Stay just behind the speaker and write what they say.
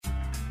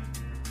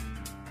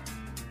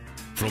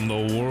From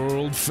the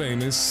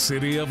world-famous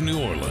city of New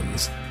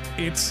Orleans,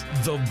 it's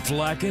the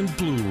Black and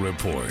Blue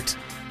Report.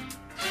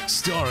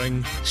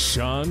 Starring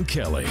Sean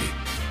Kelly,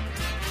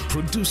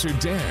 producer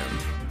Dan,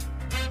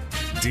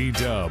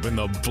 D-Dub and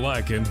the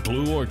Black and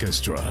Blue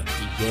Orchestra.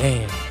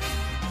 Yeah.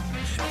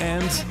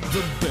 And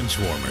the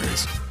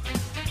Benchwarmers.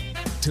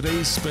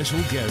 Today's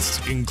special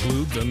guests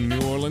include the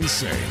New Orleans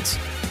Saints,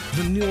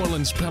 the New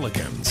Orleans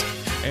Pelicans,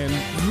 and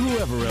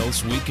whoever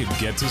else we could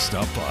get to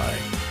stop by.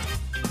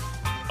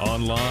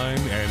 Online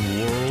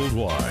and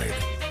worldwide,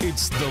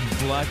 it's the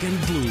Black and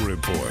Blue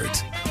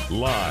Report.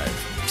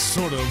 Live,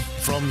 sort of,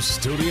 from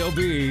Studio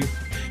B,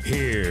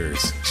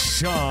 here's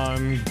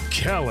Sean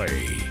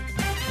Kelly.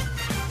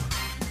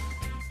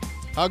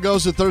 How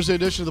goes the Thursday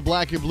edition of the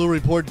Black and Blue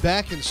Report?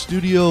 Back in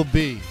Studio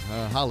B.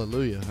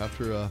 Hallelujah.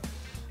 After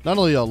not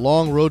only a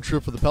long road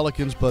trip for the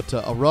Pelicans, but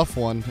a rough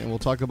one, and we'll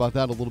talk about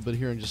that a little bit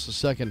here in just a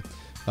second.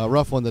 A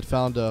rough one that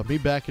found me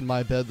back in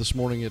my bed this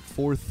morning at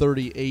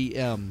 4:30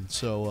 a.m.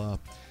 So,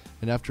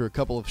 and after a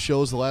couple of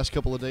shows the last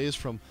couple of days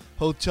from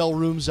hotel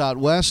rooms out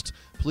west,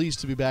 pleased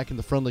to be back in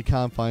the friendly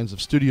confines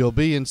of Studio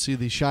B and see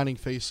the shining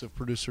face of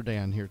producer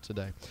Dan here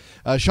today.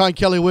 Sean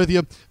Kelly with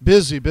you.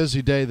 Busy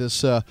day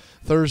this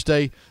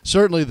Thursday.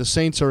 Certainly the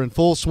Saints are in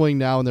full swing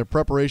now in their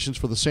preparations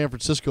for the San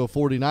Francisco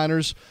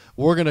 49ers.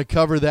 We're going to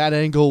cover that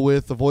angle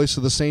with the voice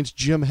of the Saints,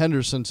 Jim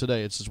Henderson,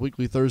 today. It's his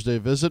weekly Thursday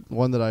visit,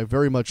 one that I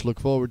very much look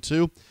forward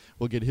to.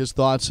 We'll get his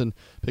thoughts and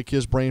pick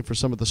his brain for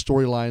some of the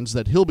storylines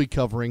that he'll be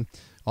covering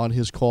on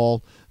his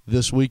call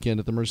this weekend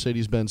at the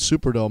Mercedes-Benz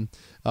Superdome.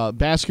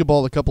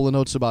 Basketball, a couple of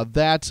notes about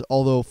that,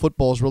 although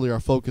football is really our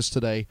focus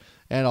today.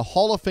 And a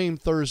Hall of Fame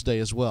Thursday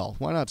as well.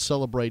 Why not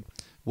celebrate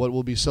what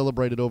will be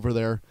celebrated over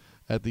there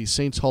at the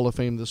Saints Hall of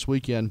Fame this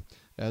weekend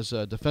as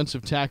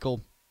defensive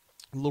tackle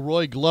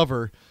Leroy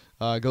Glover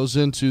goes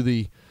into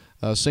the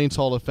Saints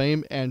Hall of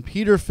Fame. And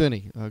Peter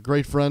Finney, a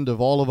great friend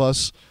of all of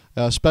us,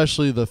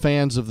 especially the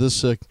fans of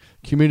this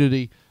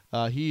community,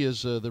 he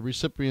is the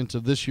recipient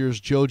of this year's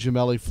Joe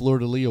Gemelli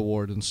Fleur-de-Lis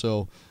Award, and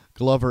so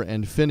Glover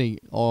and Finney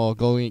all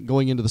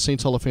going into the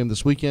Saints Hall of Fame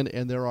this weekend,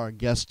 and there are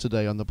guests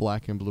today on the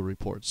Black and Blue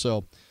Report.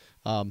 So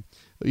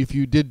if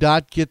you did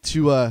not get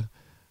to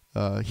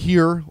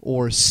hear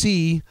or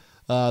see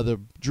the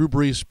Drew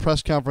Brees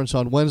press conference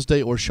on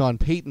Wednesday or Sean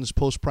Payton's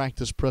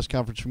post-practice press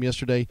conference from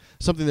yesterday,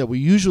 something that we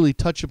usually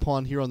touch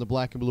upon here on the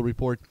Black and Blue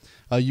Report,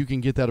 you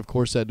can get that, of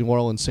course, at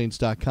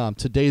NewOrleansSaints.com.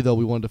 Today, though,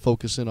 we wanted to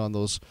focus in on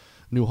those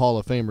new Hall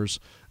of Famers,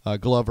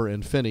 Glover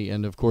and Finney,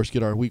 and, of course,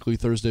 get our weekly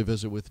Thursday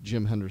visit with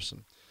Jim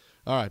Henderson.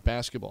 All right,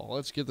 basketball.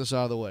 Let's get this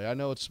out of the way. I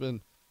know it's been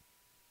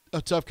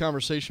a tough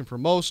conversation for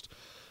most,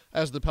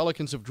 as the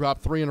Pelicans have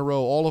dropped 3 in a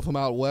row, all of them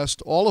out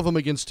west, all of them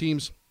against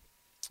teams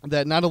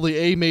that not only,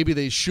 A, maybe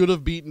they should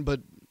have beaten,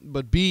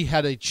 but B,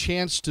 had a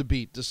chance to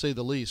beat, to say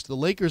the least. The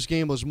Lakers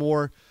game was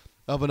more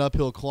of an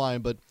uphill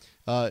climb, but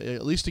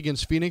at least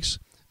against Phoenix,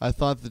 I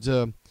thought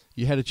that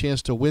you had a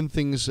chance to win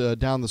things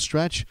down the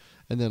stretch.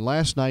 And then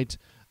last night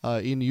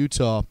in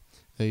Utah,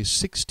 a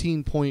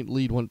 16-point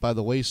lead went by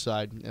the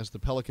wayside as the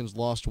Pelicans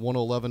lost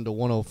 111 to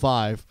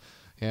 105.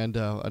 And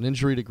an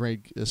injury to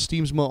Greg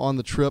Steemsma on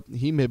the trip.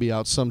 He may be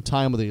out some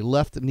time with a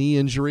left knee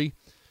injury.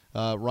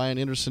 Ryan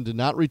Anderson did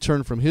not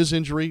return from his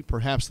injury.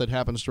 Perhaps that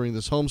happens during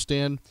this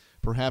homestand,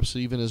 perhaps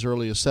even as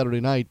early as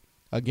Saturday night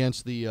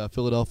against the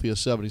Philadelphia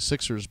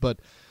 76ers. But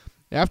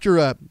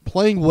after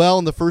playing well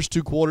in the first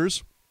 2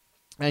 quarters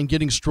and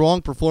getting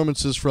strong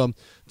performances from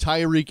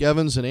Tyreek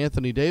Evans and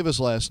Anthony Davis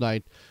last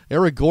night,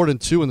 Eric Gordon,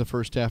 too, in the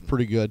first half,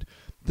 pretty good.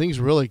 Things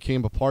really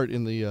came apart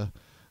in the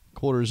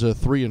quarters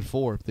 3 and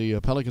 4. The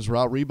Pelicans were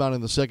out-rebounded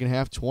in the second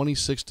half,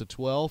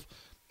 26-12,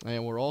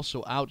 and were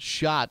also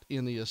outshot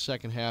in the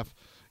second half.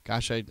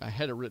 Gosh, I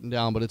had it written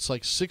down, but it's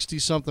like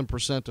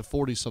 60-something% to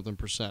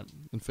 40-something%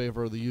 in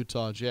favor of the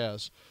Utah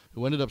Jazz,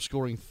 who ended up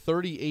scoring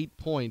 38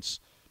 points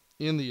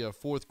in the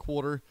fourth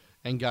quarter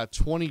and got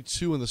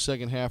 22 in the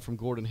second half from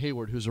Gordon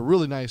Hayward, who's a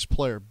really nice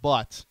player,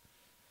 but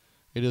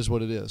it is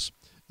what it is.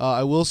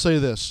 I will say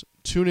this.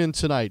 Tune in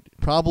tonight.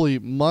 Probably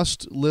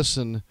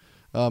must-listen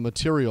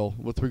material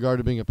with regard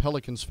to being a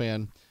Pelicans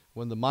fan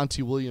when the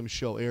Monty Williams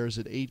Show airs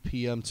at 8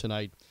 p.m.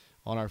 tonight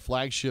on our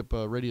flagship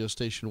radio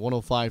station,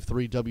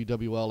 105.3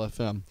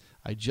 WWL-FM.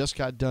 I just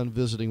got done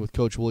visiting with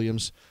Coach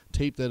Williams,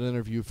 taped that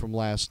interview from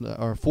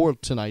for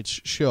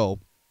tonight's show,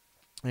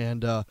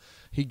 and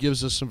he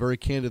gives us some very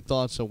candid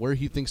thoughts on where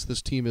he thinks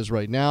this team is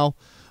right now,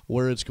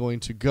 where it's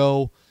going to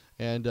go,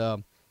 and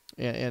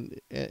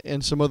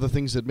some other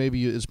things that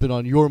maybe has been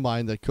on your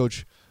mind that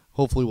Coach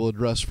hopefully will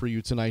address for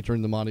you tonight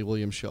during the Monty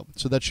Williams Show.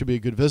 So that should be a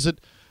good visit.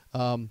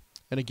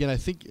 And again, I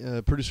think,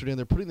 Producer Dan,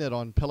 they're putting that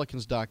on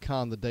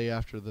Pelicans.com the day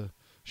after the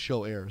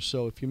show airs.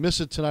 So if you miss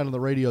it tonight on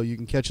the radio, you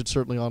can catch it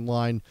certainly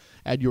online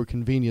at your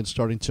convenience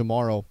starting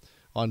tomorrow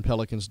on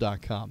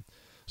Pelicans.com.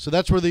 So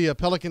that's where the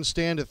Pelicans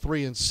stand at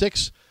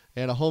 3-6,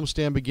 and a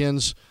homestand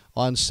begins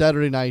on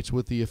Saturday night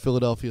with the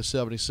Philadelphia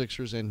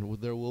 76ers,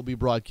 and there will be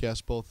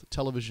broadcast both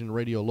television and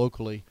radio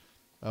locally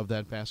of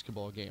that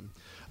basketball game.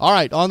 All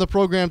right, on the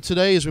program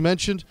today, as we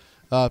mentioned,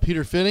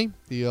 Peter Finney,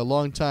 the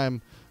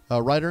longtime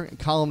writer and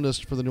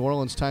columnist for the New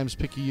Orleans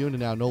Times-Picayune and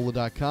now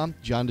NOLA.com.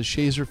 John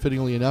DeShazer,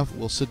 fittingly enough,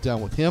 we'll sit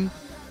down with him.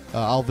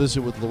 I'll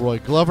visit with Leroy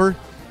Glover.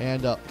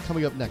 And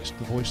coming up next,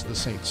 the voice of the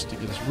Saints to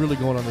get us really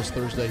going on this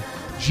Thursday,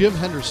 Jim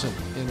Henderson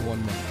in 1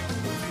 minute.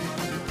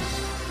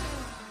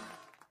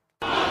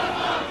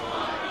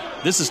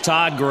 This is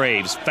Todd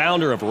Graves,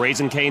 founder of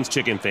Raising Cane's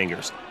Chicken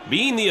Fingers.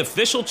 Being the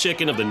official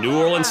chicken of the New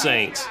Orleans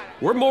Saints,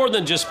 we're more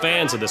than just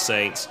fans of the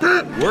Saints.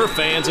 We're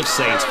fans of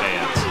Saints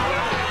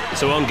fans.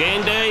 So on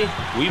game day,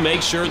 we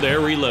make sure they're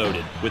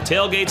reloaded with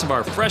tailgates of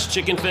our fresh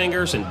chicken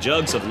fingers and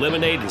jugs of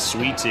lemonade and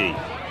sweet tea.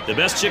 The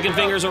best chicken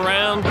fingers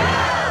around?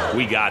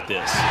 We got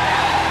this.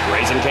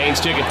 Raising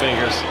Cane's Chicken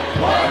Fingers.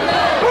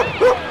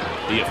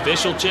 The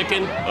official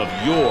chicken of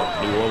your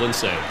New Orleans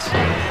Saints.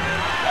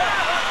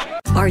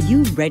 Are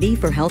you ready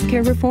for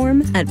healthcare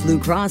reform? At Blue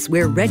Cross,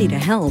 we're ready to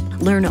help.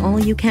 Learn all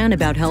you can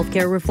about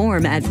healthcare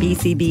reform at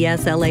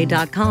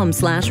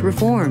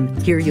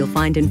bcbsla.com/reform. Here you'll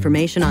find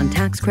information on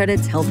tax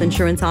credits, health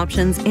insurance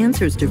options,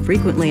 answers to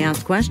frequently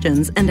asked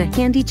questions, and a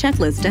handy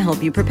checklist to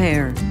help you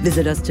prepare.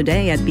 Visit us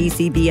today at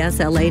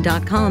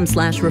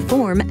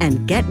bcbsla.com/reform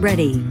and get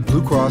ready.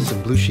 Blue Cross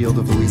and Blue Shield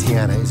of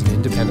Louisiana is an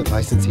independent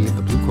licensee of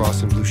the Blue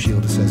Cross and Blue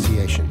Shield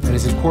Association and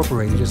is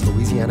incorporated as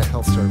Louisiana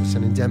Health Service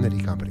and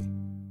Indemnity Company.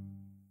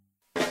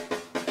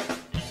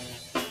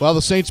 Well,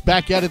 the Saints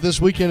back at it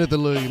this weekend at the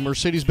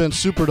Mercedes-Benz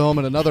Superdome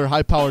in another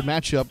high-powered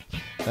matchup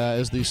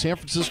as the San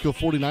Francisco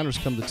 49ers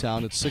come to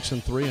town. It's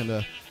 6-3,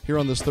 and here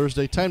on this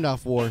Thursday, time now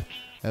for,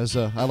 as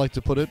I like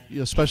to put it,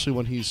 especially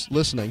when he's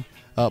listening,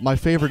 my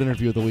favorite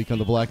interview of the week on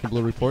the Black and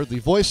Blue Report, the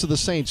voice of the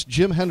Saints,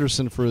 Jim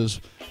Henderson, for his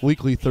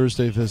weekly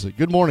Thursday visit.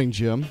 Good morning,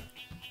 Jim.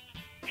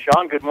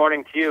 Sean, good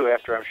morning to you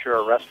after, I'm sure,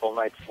 a restful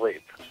night's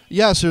sleep.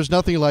 Yes, there's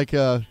nothing like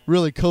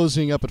really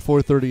cozying up at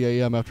 4:30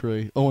 a.m. after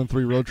a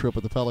 0-3 road trip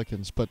with the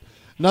Pelicans. But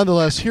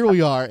nonetheless, here we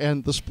are,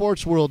 and the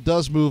sports world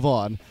does move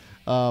on.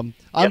 I'm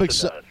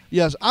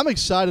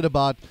excited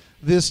about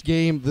this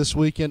game this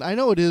weekend. I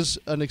know it is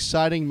an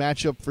exciting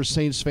matchup for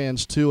Saints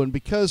fans, too, and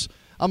because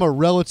I'm a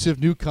relative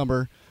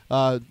newcomer,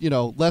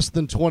 less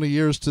than 20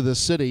 years to this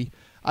city,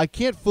 I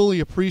can't fully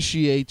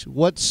appreciate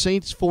what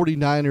Saints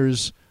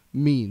 49ers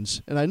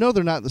means. And I know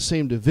they're not in the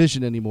same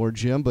division anymore,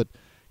 Jim, but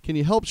can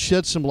you help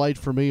shed some light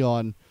for me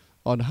on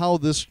how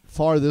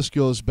far this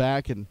goes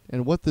back and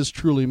what this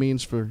truly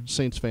means for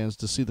Saints fans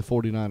to see the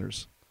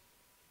 49ers?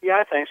 Yeah,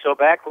 I think so.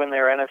 Back when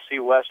they were NFC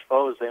West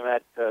foes, they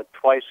met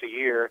twice a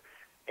year,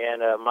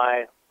 and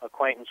my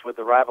acquaintance with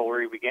the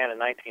rivalry began in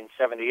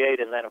 1978,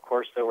 and then, of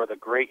course, there were the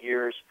great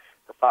years,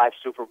 the 5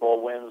 Super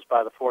Bowl wins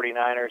by the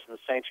 49ers, and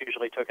the Saints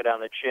usually took it on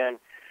the chin.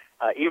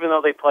 Even though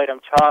they played them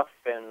tough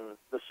and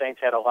the Saints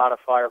had a lot of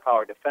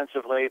firepower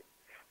defensively,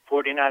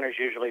 49ers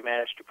usually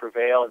managed to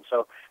prevail, and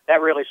so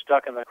that really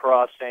stuck in the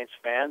craw of Saints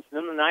fans. And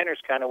then the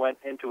Niners kind of went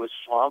into a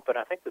slump, and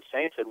I think the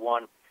Saints had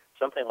won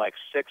something like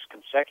 6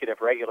 consecutive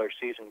regular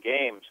season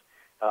games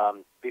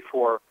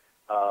before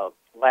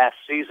last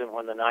season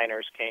when the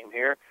Niners came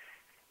here.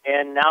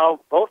 And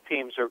now both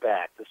teams are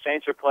back. The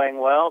Saints are playing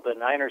well. The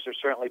Niners are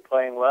certainly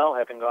playing well,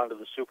 having gone to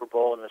the Super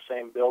Bowl in the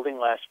same building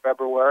last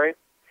February.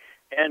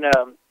 And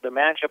the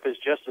matchup is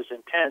just as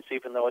intense,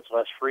 even though it's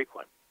less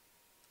frequent.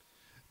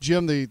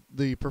 Jim,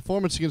 the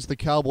performance against the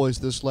Cowboys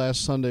this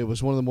last Sunday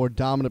was one of the more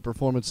dominant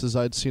performances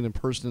I'd seen in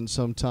person in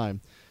some time.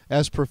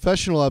 As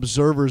professional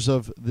observers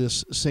of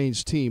this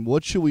Saints team,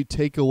 what should we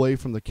take away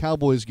from the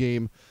Cowboys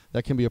game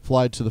that can be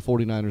applied to the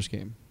 49ers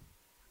game?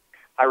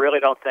 I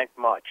really don't think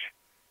much.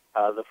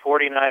 The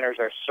 49ers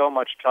are so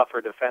much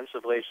tougher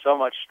defensively, so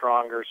much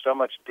stronger, so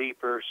much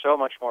deeper, so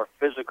much more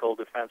physical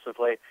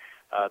defensively.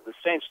 The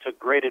Saints took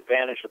great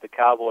advantage of the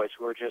Cowboys,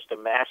 who were just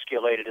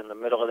emasculated in the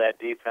middle of that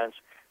defense,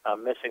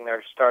 missing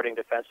their starting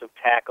defensive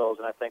tackles,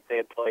 and I think they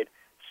had played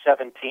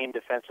 17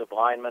 defensive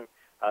linemen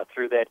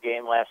through that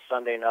game last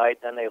Sunday night.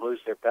 Then they lose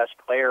their best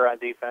player on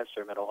defense,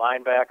 their middle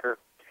linebacker.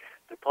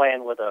 They're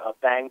playing with a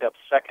banged-up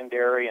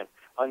secondary and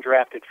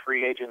undrafted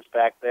free agents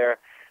back there.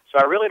 So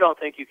I really don't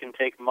think you can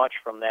take much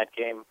from that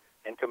game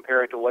and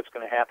compare it to what's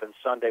going to happen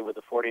Sunday with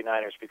the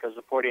 49ers, because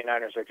the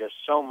 49ers are just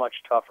so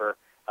much tougher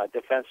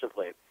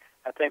defensively.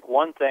 I think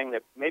one thing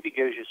that maybe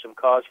gives you some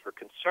cause for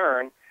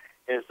concern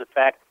is the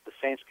fact that the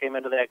Saints came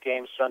into that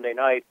game Sunday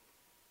night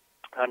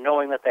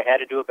knowing that they had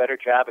to do a better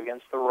job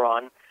against the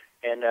run,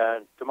 and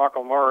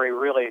DeMarco Murray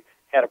really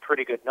had a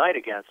pretty good night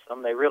against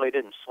them. They really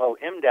didn't slow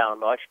him down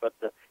much, but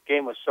the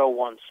game was so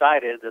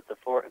one-sided that the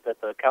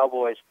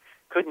Cowboys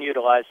couldn't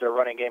utilize their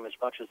running game as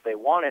much as they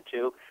wanted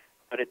to,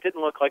 but it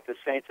didn't look like the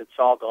Saints had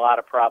solved a lot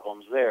of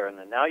problems there. And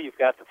then now you've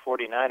got the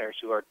 49ers,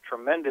 who are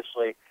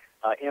tremendously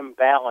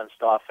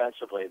imbalanced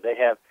offensively. They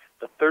have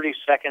the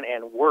 32nd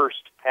and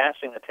worst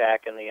passing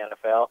attack in the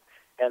NFL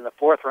and the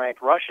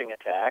 4th-ranked rushing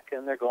attack,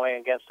 and they're going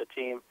against a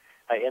team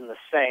in the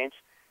Saints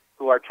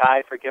who are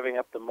tied for giving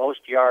up the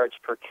most yards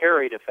per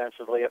carry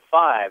defensively at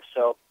 5.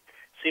 So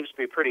it seems to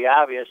be pretty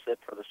obvious that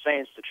for the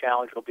Saints, the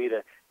challenge will be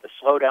to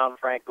slow down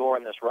Frank Gore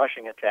in this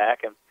rushing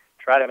attack and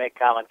try to make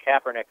Colin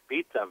Kaepernick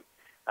beat them.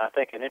 I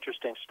think an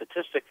interesting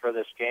statistic for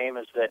this game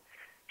is that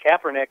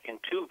Kaepernick in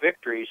 2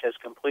 victories has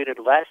completed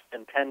less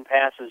than 10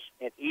 passes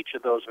in each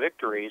of those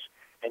victories,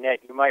 and yet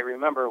you might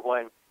remember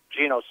when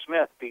Geno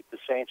Smith beat the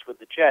Saints with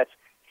the Jets,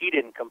 he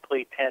didn't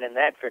complete 10 in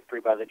that victory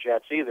by the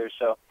Jets either.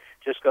 So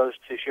just goes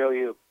to show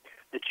you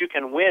that you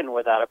can win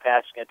without a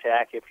passing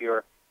attack if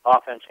your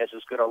offense has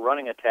as good a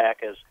running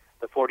attack as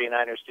the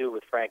 49ers do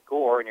with Frank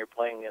Gore, and you're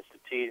playing against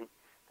a team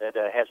that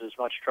has as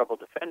much trouble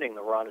defending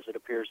the run as it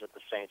appears that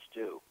the Saints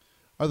do.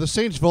 Are the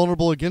Saints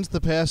vulnerable against the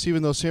pass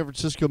even though San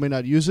Francisco may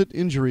not use it?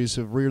 Injuries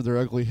have reared their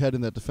ugly head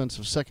in that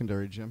defensive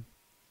secondary, Jim.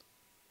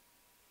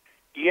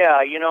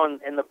 Yeah,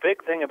 and the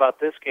big thing about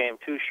this game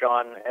too,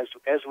 Sean,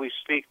 as we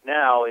speak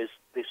now, is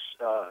this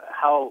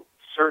how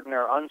certain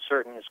or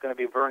uncertain is going to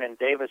be Vernon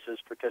Davis's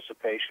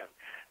participation.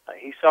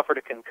 He suffered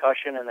a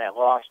concussion in that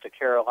loss to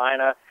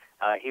Carolina.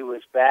 He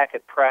was back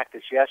at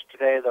practice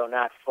yesterday, though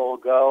not full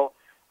go.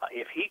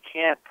 If he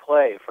can't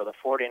play for the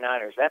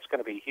 49ers, that's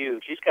going to be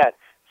huge. He's got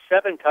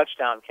 7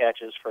 touchdown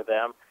catches for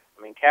them.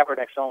 I mean,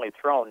 Kaepernick's only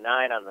thrown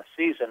 9 on the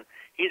season.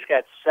 He's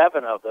got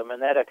 7 of them,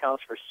 and that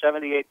accounts for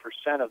 78%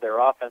 of their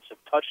offensive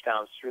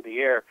touchdowns through the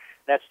air.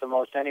 That's the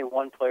most any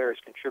one player has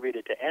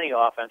contributed to any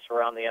offense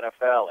around the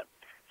NFL. And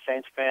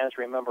Saints fans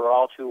remember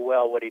all too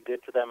well what he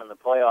did to them in the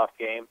playoff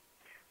game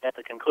at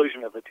the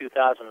conclusion of the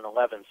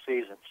 2011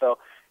 season. So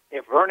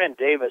if Vernon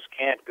Davis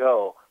can't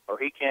go, or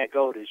he can't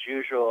go at his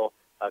usual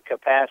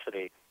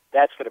capacity,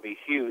 that's going to be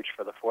huge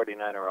for the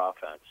 49er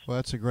offense. Well,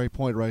 that's a great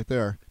point right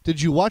there.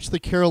 Did you watch the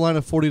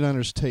Carolina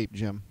 49ers tape,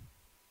 Jim?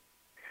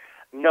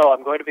 No,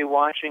 I'm going to be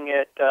watching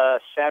it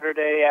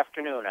Saturday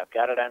afternoon. I've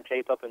got it on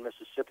tape up in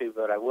Mississippi,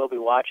 but I will be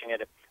watching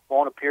it. It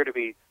won't appear to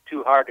be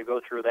too hard to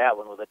go through that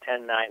one with a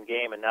 10-9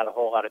 game and not a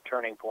whole lot of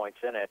turning points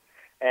in it.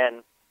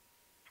 And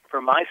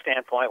from my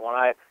standpoint, when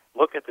I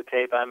look at the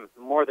tape, I'm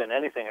more than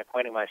anything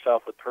acquainting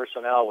myself with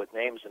personnel, with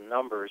names and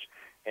numbers,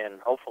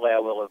 and hopefully I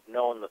will have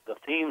known the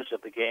themes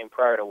of the game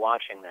prior to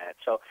watching that.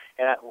 So,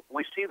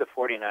 we see the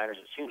 49ers,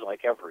 it seems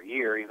like every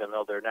year, even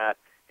though they're not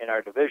in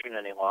our division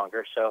any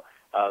longer. So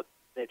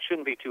it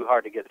shouldn't be too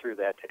hard to get through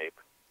that tape.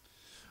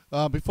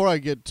 Before I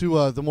get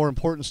to the more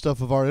important stuff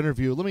of our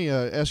interview, let me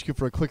ask you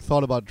for a quick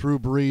thought about Drew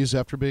Brees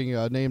after being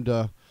named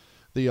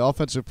the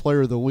Offensive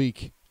Player of the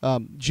Week.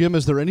 Jim,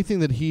 is there anything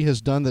that he has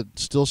done that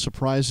still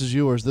surprises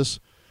you, or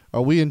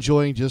are we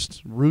enjoying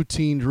just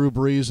routine Drew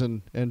Brees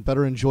and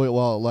better enjoy it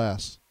while it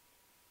lasts?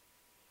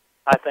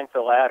 I think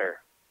the latter.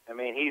 I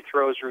mean, he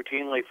throws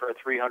routinely for a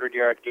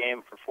 300-yard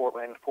game for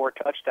 4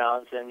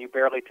 touchdowns, and you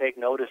barely take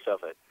notice of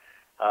it.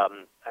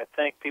 I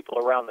think people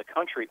around the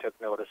country took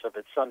notice of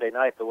it Sunday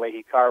night, the way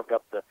he carved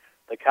up the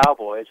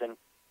Cowboys. And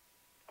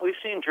we've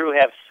seen Drew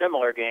have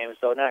similar games,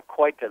 though not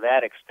quite to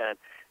that extent,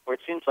 where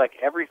it seems like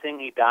everything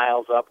he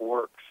dials up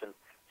works. And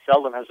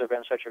seldom has there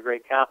been such a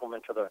great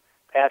compliment to the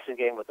passing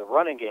game with the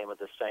running game of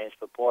the Saints.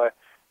 But, boy,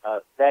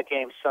 that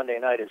game Sunday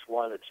night is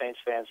one that Saints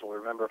fans will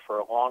remember for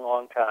a long,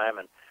 long time.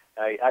 And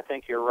I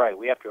think you're right.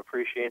 We have to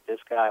appreciate this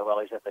guy while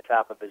he's at the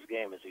top of his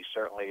game, as he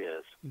certainly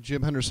is.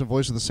 Jim Henderson,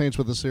 voice of the Saints,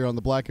 with us here on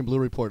the Black and Blue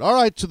Report. All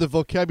right, to the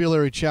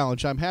vocabulary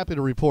challenge. I'm happy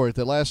to report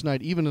that last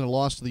night, even in a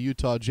loss to the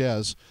Utah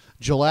Jazz,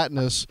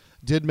 gelatinous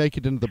did make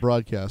it into the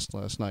broadcast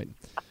last night.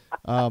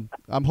 I'm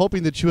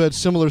hoping that you had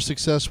similar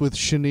success with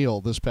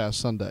chenille this past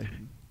Sunday.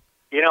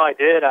 I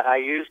did. I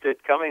used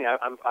it coming.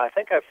 I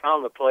think I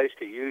found the place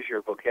to use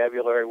your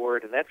vocabulary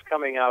word, and that's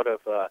coming out of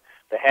the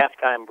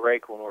halftime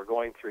break when we're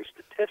going through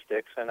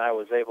statistics, and I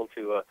was able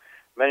to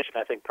mention,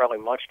 I think probably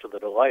much to the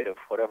delight of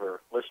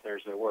whatever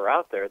listeners there were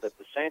out there, that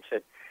the Saints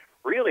had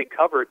really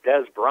covered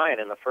Des Bryant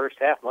in the first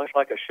half, much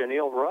like a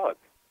chenille rug.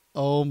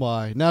 Oh,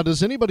 my. Now,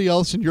 does anybody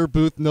else in your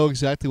booth know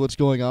exactly what's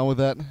going on with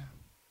that?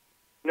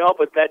 No,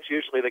 but that's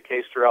usually the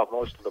case throughout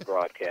most of the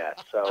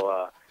broadcast.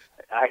 So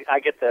I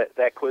get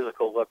that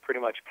quizzical look pretty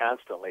much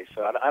constantly.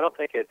 So I don't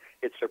think it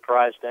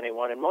surprised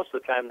anyone. And most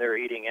of the time they're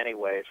eating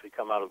anyway as we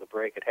come out of the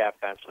break at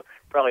halftime. So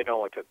probably no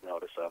one took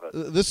notice of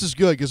it. This is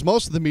good because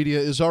most of the media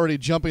is already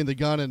jumping the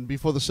gun, and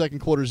before the second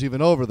quarter is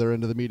even over, they're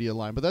into the media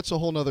line. But that's a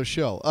whole other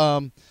show.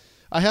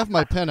 I have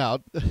my pen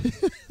out.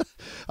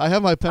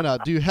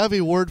 Do you have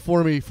a word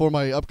for me for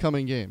my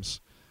upcoming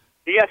games?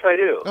 Yes, I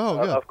do. Oh,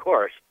 good. Of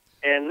course.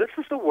 And this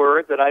is a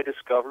word that I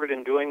discovered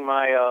in doing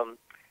my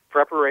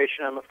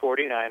preparation on the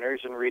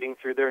 49ers and reading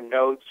through their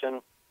notes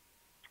and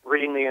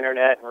reading the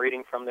internet and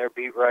reading from their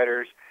beat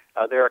writers,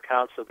 their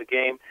accounts of the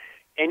game.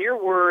 And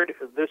your word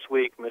this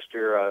week,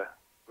 Mr.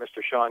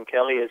 Sean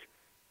Kelly, is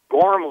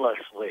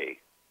gormlessly.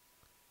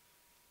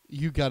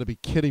 You got to be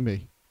kidding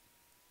me.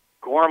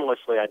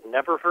 Gormlessly. I'd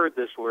never heard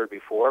this word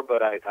before,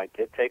 but I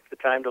did take the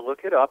time to look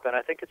it up, and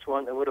I think it's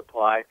one that would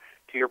apply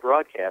to your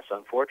broadcast,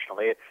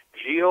 unfortunately.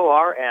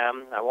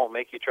 G-O-R-M. I won't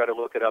make you try to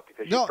look it up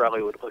because you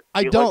probably would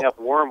be looking up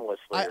wormlessly.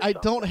 I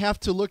don't have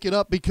to look it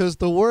up because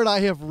the word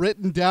I have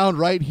written down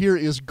right here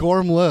is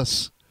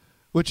gormless,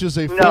 which is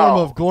a form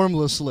of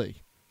gormlessly.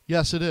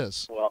 Yes, it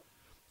is. Well,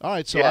 all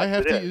right, so yes,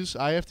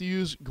 I have to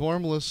use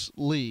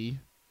gormlessly.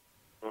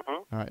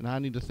 All right, now I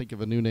need to think of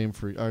a new name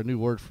for a new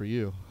word for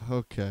you.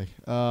 Okay.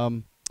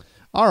 All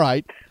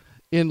right.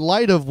 in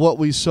light of what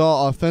we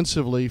saw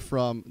offensively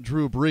from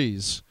Drew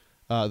Brees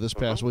this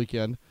past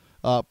weekend,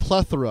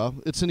 plethora,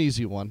 it's an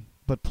easy one,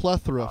 but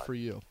plethora for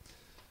you.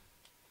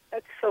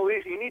 That's so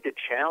easy. You need to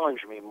challenge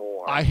me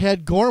more. I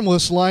had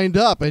Gormless lined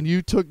up, and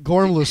you took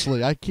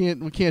Gormlessly.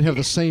 We can't have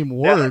the same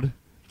word.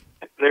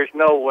 There's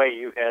no way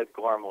you had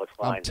Gormless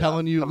lined up. I'm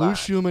telling you, Come Lou on.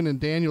 Schumann and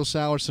Daniel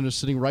Sowerson are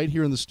sitting right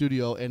here in the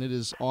studio, and it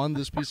is on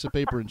this piece of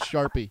paper in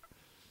Sharpie.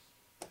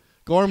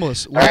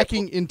 Gormless,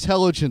 lacking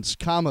intelligence,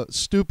 comma,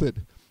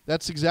 stupid.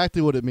 That's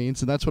exactly what it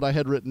means, and that's what I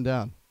had written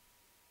down.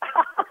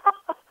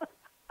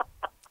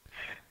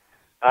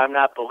 I'm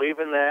not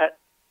believing that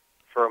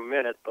for a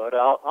minute, but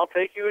I'll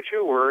take you at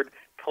your word.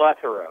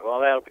 Plethora. Well,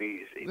 that'll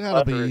be easy.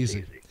 That'll be Plethora is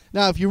easy.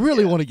 Now, if you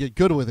really want to get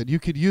good with it, you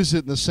could use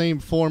it in the same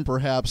form,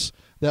 perhaps,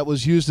 that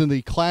was used in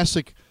the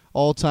classic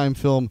all-time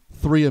film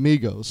Three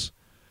Amigos.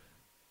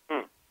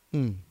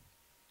 I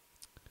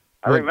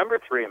remember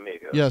Three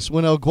Amigos. Yes,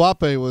 when El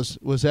Guape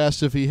was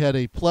asked if he had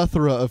a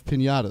plethora of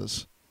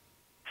piñatas.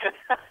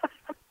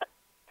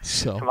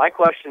 So My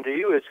question to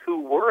you is,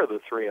 who were the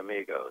Three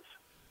Amigos?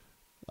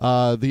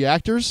 the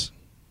actors,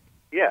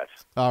 Yes.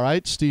 all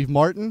right, Steve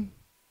Martin,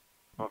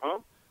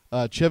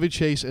 Mm-hmm. Chevy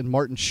Chase, and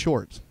Martin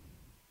Short.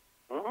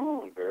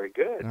 Very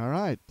good. All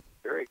right.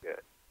 Very good.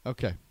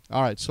 Okay.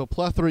 All right. So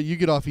plethora, you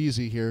get off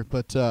easy here,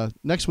 but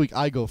next week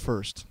I go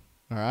first.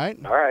 All right.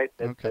 All right.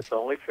 Okay. That's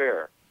only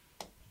fair.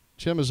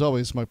 Jim, as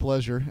always, my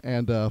pleasure,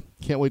 and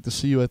can't wait to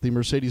see you at the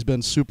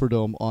Mercedes-Benz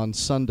Superdome on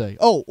Sunday.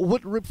 Oh,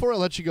 before I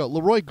let you go,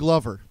 Leroy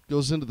Glover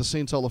goes into the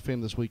Saints Hall of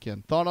Fame this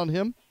weekend. Thought on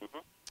him?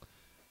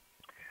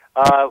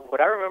 What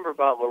I remember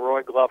about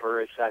Leroy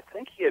Glover is I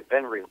think he had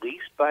been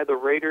released by the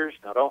Raiders.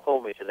 Now, don't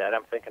hold me to that.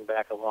 I'm thinking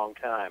back a long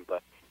time.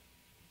 But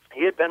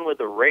he had been with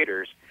the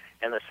Raiders,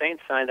 and the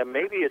Saints signed him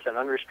maybe as an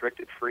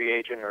unrestricted free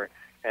agent or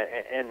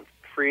in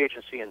free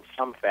agency in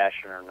some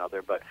fashion or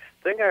another. But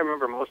the thing I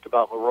remember most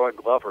about Leroy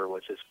Glover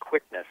was his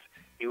quickness.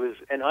 He was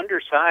an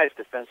undersized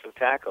defensive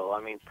tackle.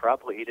 I mean,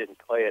 probably he didn't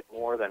play at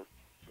more than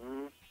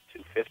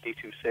 250,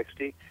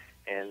 260,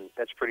 and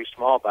that's pretty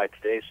small by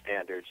today's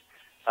standards.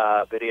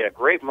 But he had a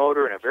great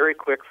motor and a very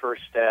quick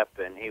first step,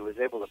 and he was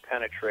able to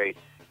penetrate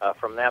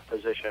from that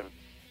position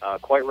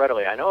quite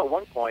readily. I know at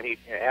one point,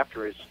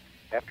 after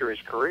his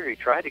career, he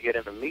tried to get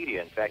in the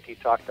media. In fact, he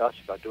talked to us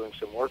about doing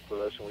some work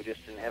with us, and we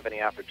just didn't have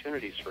any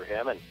opportunities for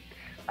him. And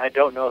I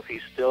don't know if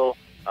he's still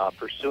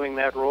pursuing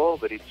that role,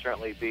 but he'd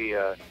certainly be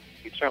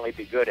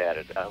good at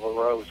it.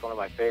 Leroy was one of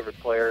my favorite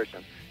players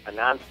and a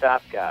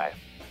nonstop guy.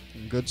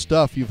 Good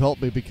stuff. You've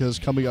helped me because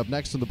coming up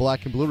next in the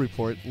Black and Blue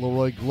Report,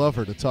 Leroy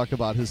Glover to talk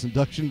about his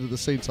induction to the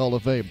Saints Hall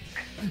of Fame.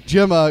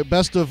 Jim, all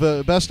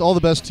the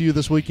best to you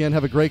this weekend.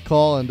 Have a great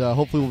call, and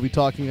hopefully we'll be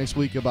talking next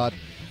week about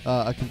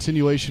a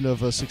continuation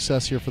of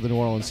success here for the New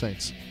Orleans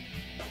Saints.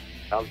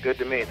 Sounds good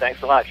to me.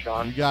 Thanks a lot,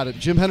 Sean. You got it.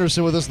 Jim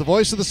Henderson with us, the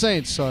voice of the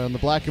Saints on the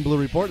Black and Blue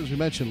Report. As we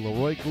mentioned,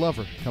 Leroy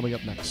Glover coming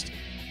up next.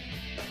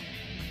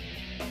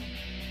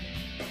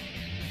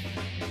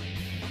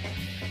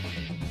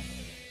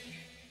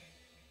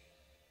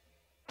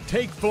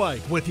 Take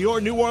flight with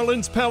your New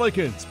Orleans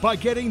Pelicans by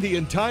getting the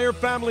entire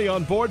family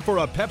on board for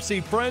a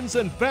Pepsi Friends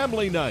and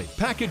Family Night.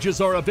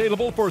 Packages are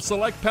available for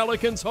select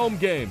Pelicans home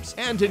games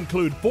and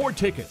include 4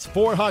 tickets,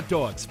 4 hot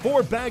dogs,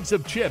 4 bags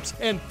of chips,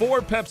 and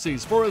 4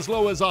 Pepsis for as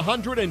low as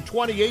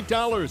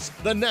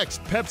 $128. The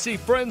next Pepsi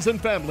Friends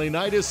and Family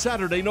Night is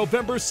Saturday,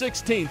 November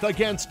 16th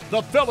against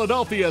the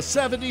Philadelphia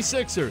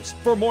 76ers.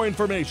 For more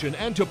information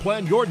and to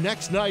plan your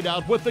next night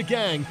out with the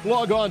gang,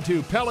 log on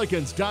to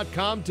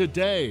pelicans.com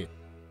today.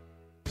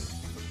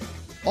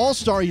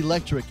 All-Star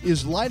Electric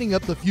is lighting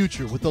up the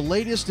future with the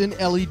latest in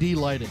LED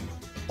lighting.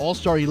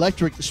 All-Star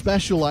Electric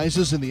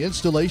specializes in the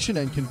installation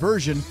and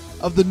conversion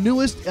of the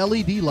newest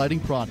LED lighting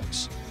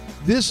products.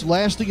 This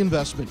lasting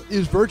investment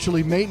is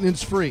virtually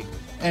maintenance-free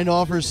and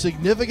offers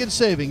significant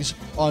savings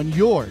on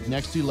your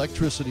next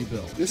electricity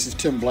bill. This is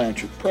Tim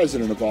Blanchard,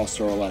 president of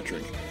All-Star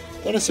Electric.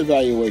 Let us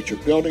evaluate your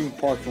building,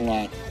 parking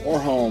lot, or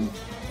home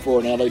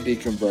for an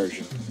LED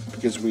conversion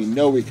because we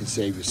know we can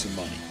save you some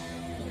money.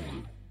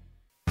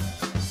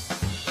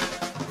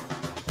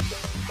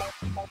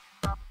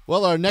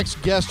 Well, our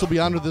next guest will be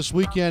honored this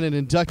weekend and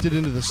inducted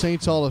into the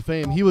Saints Hall of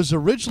Fame. He was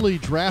originally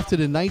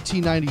drafted in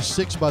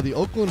 1996 by the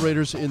Oakland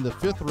Raiders in the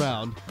 5th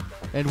round.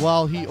 And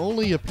while he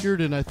only appeared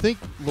in, I think,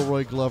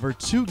 Leroy Glover,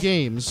 2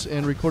 games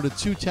and recorded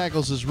 2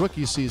 tackles his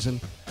rookie season,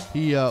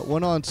 he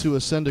went on to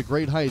ascend to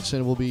great heights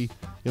and will be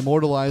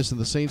immortalized in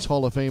the Saints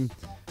Hall of Fame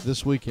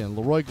this weekend.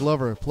 Leroy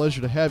Glover, a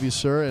pleasure to have you,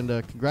 sir, and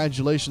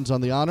congratulations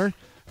on the honor.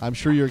 I'm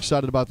sure you're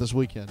excited about this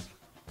weekend.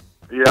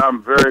 Yeah,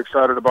 I'm very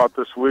excited about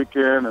this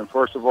weekend. And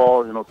first of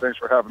all, thanks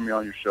for having me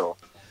on your show.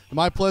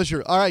 My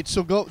pleasure. All right,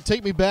 so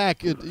take me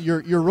back.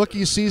 Your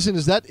rookie season,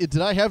 did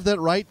I have that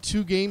right?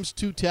 2 games,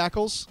 2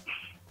 tackles?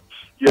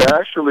 Yeah,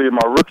 actually, in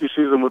my rookie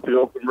season with the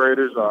Oakland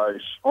Raiders, I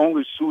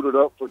only suited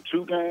up for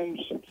 2 games,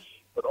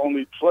 but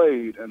only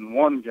played in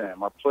 1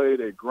 game. I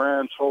played a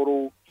grand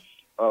total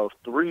of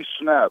 3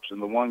 snaps in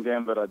the 1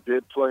 game that I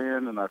did play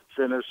in, and I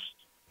finished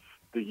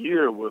the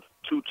year with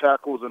 2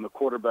 tackles and the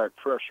quarterback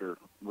pressure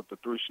with the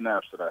 3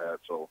 snaps that I had.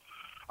 So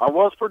I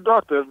was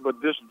productive,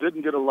 but just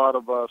didn't get a lot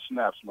of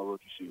snaps my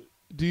rookie season.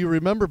 Do you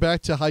remember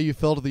back to how you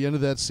felt at the end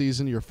of that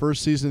season, your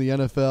first season in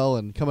the NFL,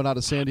 and coming out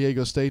of San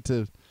Diego State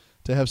to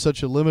have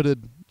such a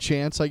limited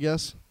chance, I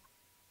guess?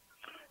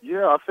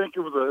 Yeah, I think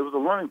it was a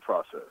learning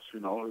process.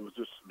 It was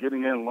just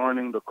getting in,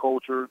 learning the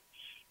culture,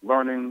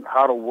 learning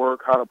how to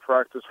work, how to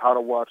practice, how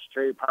to watch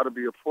tape, how to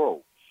be a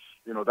pro.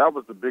 That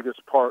was the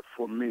biggest part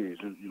for me,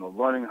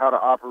 learning how to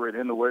operate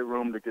in the weight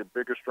room to get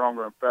bigger,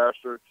 stronger, and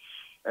faster.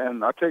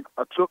 And I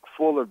took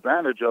full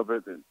advantage of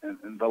it.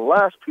 And the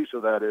last piece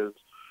of that is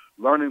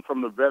learning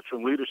from the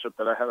veteran leadership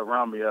that I had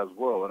around me as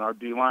well. In our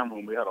D-line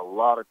room, we had a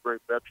lot of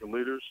great veteran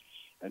leaders,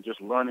 and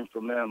just learning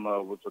from them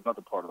was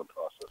another part of the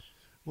process.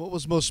 What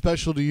was most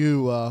special to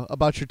you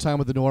about your time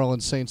with the New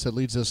Orleans Saints that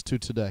leads us to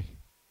today?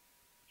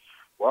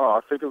 Well,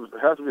 I think it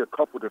has to be a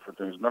couple different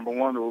things. Number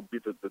one, it would be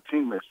the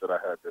teammates that I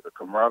had there, the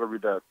camaraderie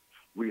that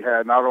we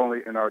had not only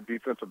in our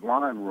defensive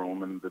line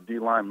room and the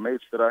D-line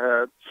mates that I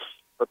had,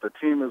 but the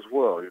team as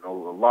well. A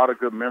lot of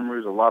good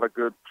memories, a lot of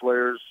good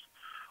players,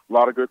 a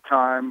lot of good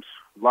times,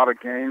 a lot of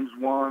games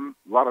won,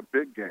 a lot of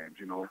big games.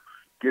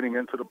 Getting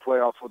into the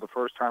playoffs for the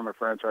first time in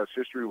franchise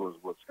history was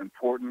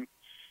important.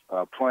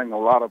 Playing a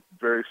lot of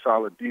very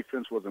solid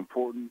defense was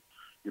important.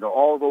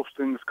 All those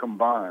things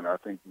combined, I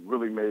think,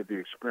 really made the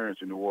experience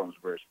in New Orleans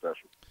very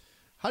special.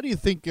 How do you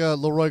think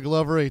Leroy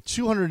Glover, a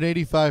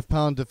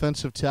 285-pound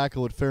defensive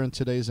tackle, would fare in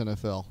today's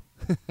NFL?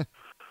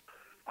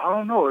 I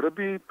don't know. It'd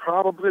be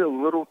probably a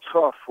little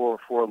tough for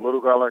a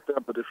little guy like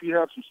that. But if he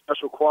had some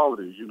special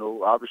qualities,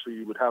 obviously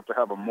you would have to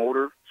have a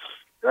motor.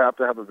 You have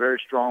to have a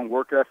very strong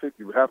work ethic.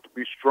 You would have to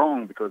be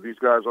strong because these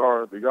guys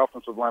the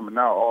offensive linemen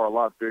now are a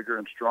lot bigger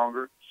and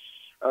stronger.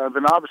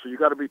 Then obviously you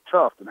got to be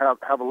tough and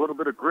have a little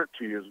bit of grit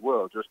to you as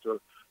well, just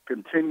to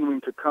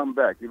continuing to come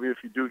back. Even if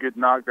you do get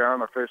knocked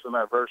down or face some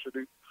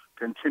adversity,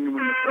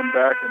 continuing to come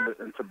back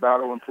and to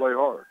battle and play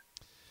hard.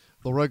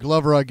 Leroy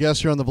Glover, our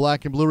guest here on the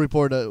Black and Blue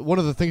Report. One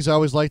of the things I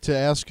always like to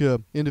ask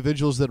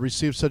individuals that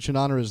receive such an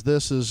honor as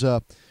this is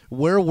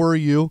where were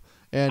you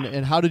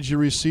and how did you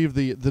receive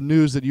the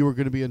news that you were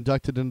going to be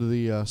inducted into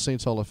the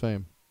Saints Hall of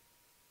Fame?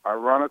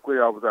 Ironically,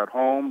 I was at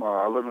home.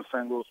 I live in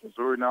St. Louis,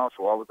 Missouri now,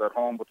 so I was at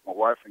home with my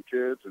wife and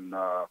kids and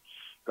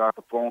got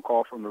the phone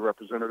call from the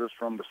representatives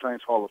from the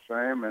Saints Hall of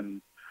Fame.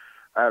 And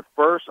at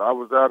first, I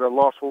was at a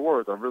loss for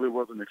words. I really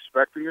wasn't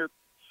expecting it.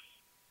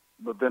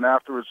 But then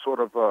after it sort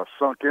of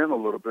sunk in a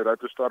little bit, I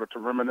just started to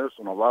reminisce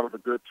on a lot of the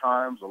good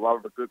times, a lot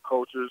of the good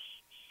coaches,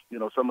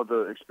 some of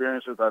the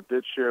experiences I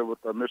did share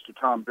with Mr.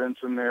 Tom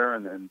Benson there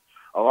and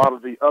a lot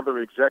of the other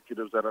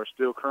executives that are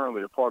still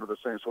currently a part of the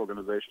Saints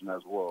organization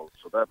as well.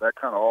 So that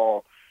kind of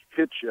all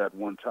hits you at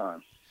one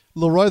time.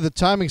 Leroy, the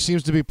timing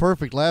seems to be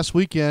perfect. Last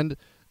weekend,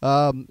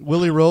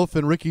 Willie Roaf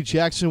and Ricky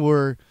Jackson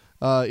were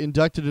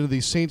inducted into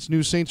the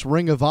new Saints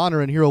Ring of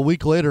Honor, and here a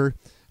week later,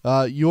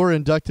 you're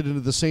inducted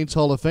into the Saints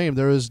Hall of Fame.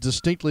 There is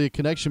distinctly a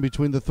connection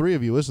between the three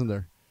of you, isn't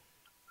there?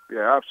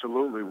 Yeah,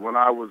 absolutely. When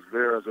I was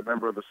there as a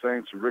member of the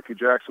Saints, Ricky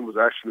Jackson was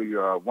actually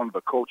one of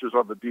the coaches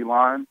of the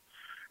D-line.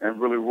 And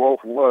Willie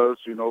Roaf was,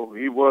 he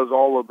was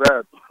all of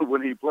that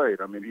when he played.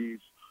 I mean, he's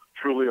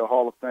truly a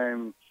Hall of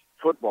Fame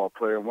football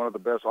player, one of the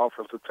best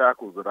offensive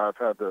tackles that I've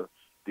had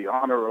the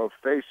honor of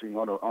facing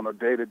on a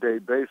day-to-day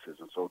basis.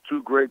 And so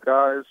 2 great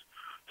guys,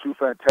 2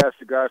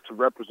 fantastic guys to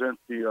represent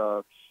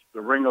the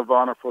Ring of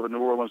Honor for the New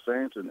Orleans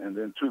Saints, and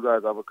then 2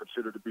 guys I would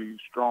consider to be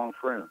strong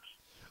friends.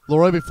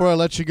 Leroy, before I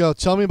let you go,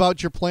 tell me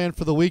about your plan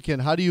for the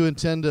weekend. How do you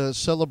intend to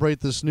celebrate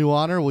this new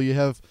honor? Will you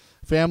have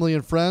family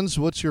and friends?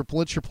 What's your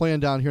plan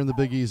down here in the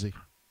Big Easy?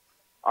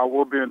 I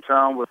will be in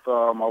town with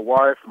my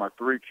wife, my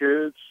 3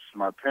 kids,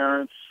 my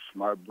parents,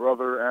 my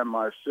brother, and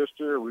my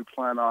sister. We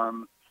plan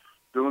on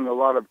doing a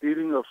lot of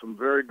eating of some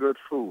very good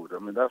food. I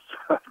mean, that's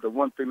the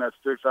one thing that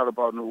sticks out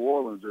about New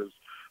Orleans is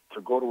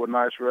to go to a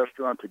nice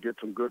restaurant, to get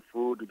some good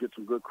food, to get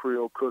some good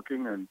Creole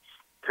cooking, and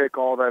take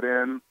all that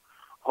in.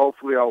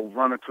 Hopefully I'll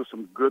run into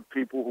some good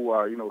people who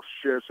I,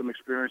 share some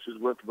experiences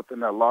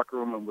within that locker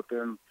room and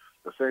within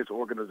the Saints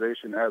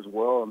organization as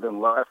well. And then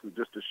lastly,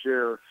 just to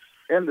share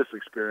in this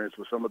experience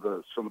with some of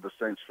the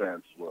Saints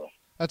fans as well.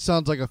 That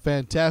sounds like a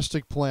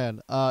fantastic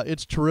plan.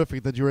 It's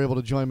terrific that you were able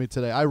to join me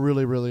today. I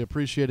really, really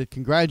appreciate it.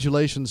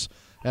 Congratulations,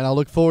 and I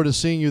look forward to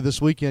seeing you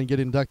this weekend get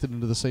inducted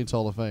into the Saints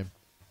Hall of Fame.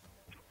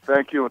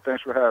 Thank you, and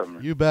thanks for having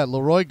me. You bet.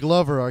 Leroy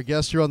Glover, our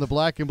guest here on the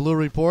Black and Blue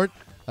Report.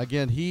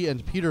 Again, he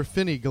and Peter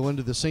Finney go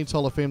into the Saints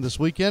Hall of Fame this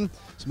weekend.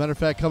 As a matter of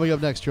fact, coming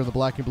up next here on the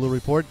Black and Blue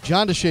Report,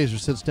 John DeShazer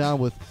sits down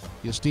with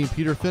the esteemed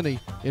Peter Finney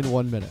in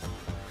 1 minute.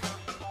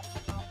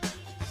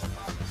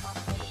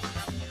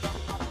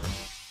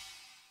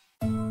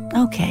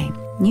 Okay,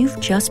 you've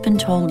just been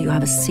told you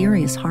have a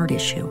serious heart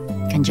issue,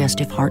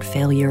 congestive heart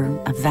failure,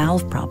 a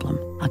valve problem,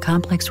 a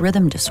complex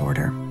rhythm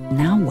disorder.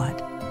 Now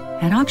what?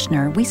 At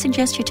Ochsner, we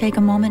suggest you take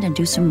a moment and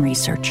do some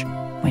research.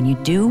 When you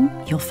do,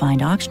 you'll find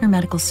Ochsner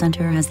Medical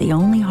Center has the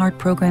only heart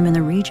program in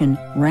the region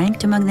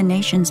ranked among the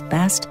nation's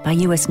best by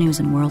U.S.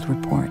 News & World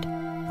Report.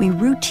 We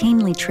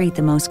routinely treat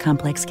the most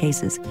complex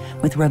cases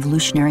with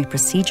revolutionary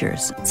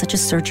procedures such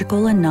as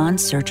surgical and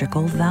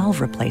non-surgical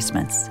valve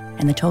replacements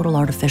and the total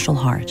artificial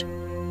heart.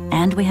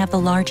 And we have the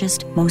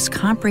largest, most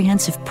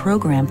comprehensive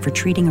program for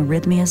treating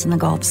arrhythmias in the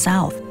Gulf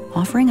South,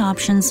 offering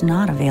options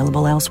not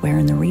available elsewhere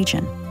in the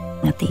region.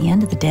 At the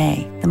end of the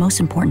day, the most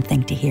important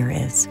thing to hear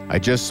is, I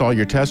just saw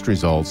your test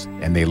results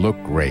and they look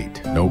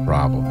great. No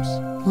problems.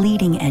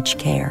 leading edge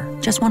care.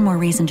 Just one more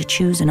reason to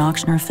choose an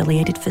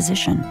Ochsner-affiliated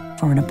physician.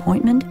 For an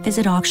appointment,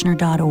 visit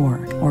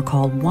Ochsner.org or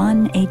call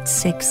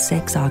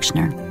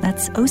 1-866-OCHSNER.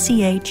 That's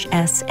OCHSNER.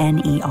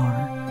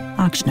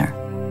 Ochsner.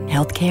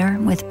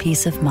 Healthcare with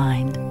peace of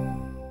mind.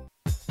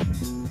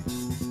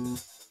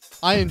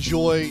 I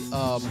enjoy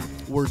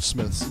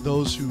wordsmiths,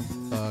 those who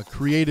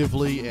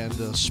creatively and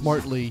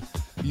smartly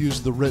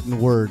use the written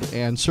word,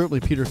 and certainly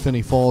Peter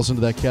Finney falls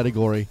into that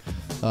category.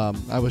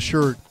 I was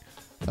sure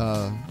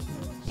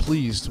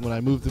pleased when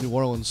I moved to New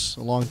Orleans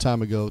a long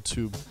time ago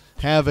to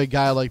have a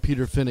guy like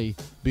Peter Finney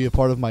be a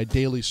part of my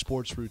daily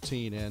sports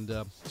routine, and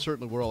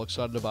certainly we're all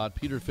excited about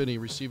Peter Finney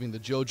receiving the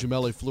Joe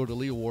Gemelli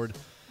Fleur-de-Lis Award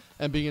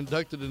and being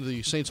inducted into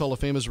the Saints Hall of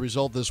Fame as a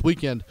result this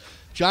weekend.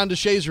 John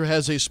DeShazier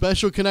has a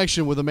special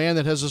connection with a man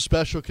that has a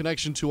special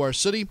connection to our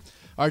city,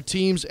 our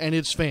teams, and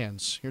its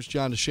fans. Here's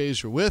John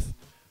DeShazier with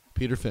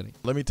Peter Finney.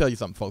 Let me tell you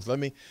something, folks. Let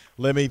me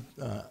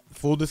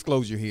full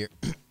disclosure here.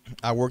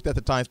 I worked at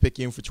the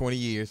Times-Picayune for 20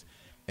 years,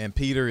 and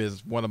Peter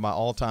is one of my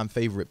all-time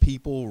favorite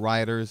people,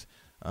 writers,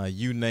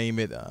 you name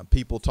it.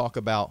 People talk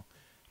about,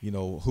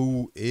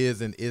 who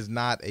is and is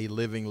not a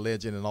living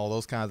legend and all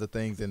those kinds of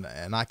things.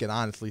 And I can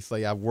honestly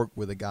say I've worked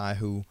with a guy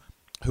who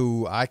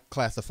I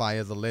classify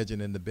as a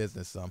legend in the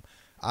business.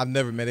 I've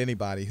never met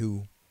anybody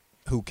who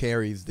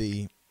carries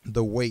the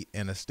weight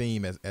and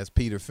esteem as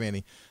Peter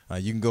Finney.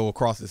 You can go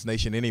across this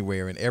nation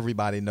anywhere and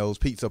everybody knows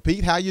Pete. So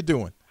Pete, how you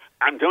doing?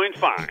 I'm doing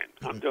fine.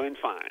 I'm going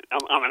to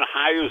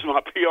hire as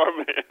my PR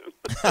man.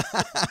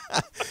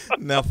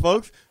 Now,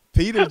 folks,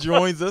 Peter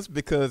joins us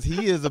because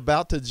he is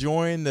about to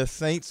join the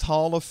Saints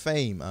Hall of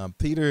Fame.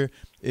 Peter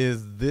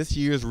is this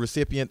year's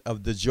recipient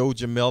of the Joe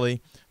Gemelli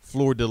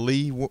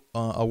Fleur-de-Lis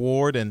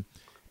Award, and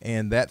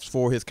that's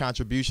for his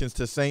contributions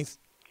to Saints.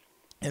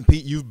 And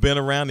Pete, you've been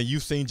around and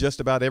you've seen just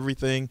about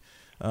everything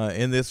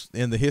in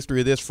the history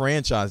of this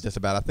franchise. Just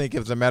about, I think,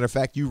 as a matter of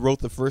fact, you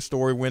wrote the first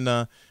story when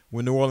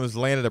New Orleans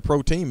landed a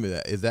pro team.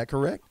 Is that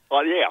correct?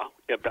 Well, yeah.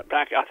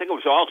 Back, I think it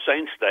was All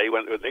Saints Day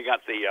when they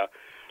got the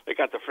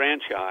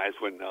franchise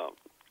when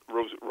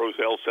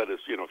Roselle said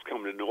it's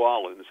coming to New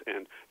Orleans,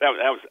 and that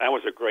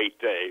was a great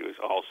day. It was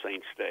All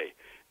Saints Day,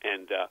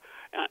 and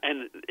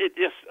it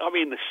just,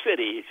 the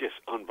city is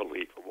just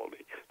unbelievable.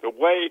 The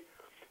way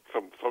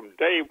from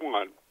day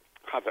one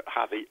how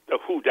the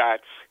Who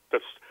Dats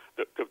the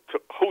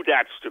Who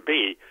Dats to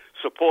be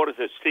supported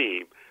this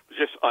team was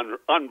just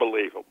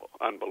unbelievable.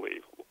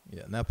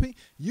 Yeah. Now, Pete,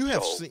 you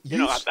have seen.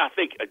 I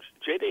think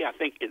JD. I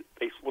think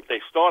what they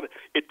started.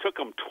 It took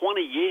them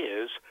 20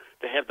 years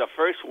to have the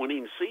first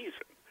winning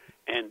season,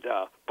 and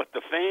but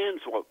the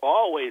fans were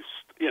always,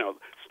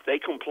 they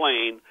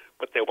complained,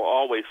 but they were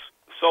always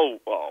so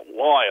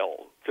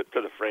loyal to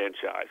the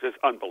franchise. It's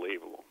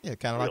unbelievable. Yeah,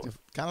 kind of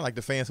like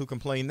the fans who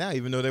complain now,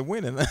 even though they're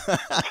winning. That's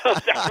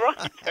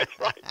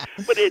right.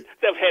 But they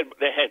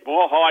had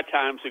more hard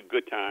times than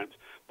good times,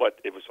 but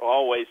it was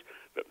always.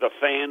 The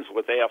fans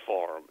were there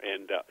for them,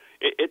 and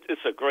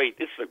it's a great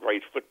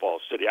football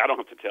city. I don't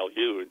have to tell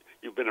you,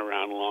 you've been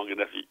around long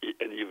enough,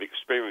 and you've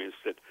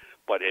experienced it.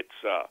 But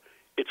it's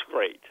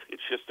great.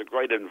 It's just a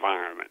great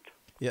environment.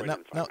 Yeah.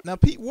 Now,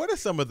 Pete, what are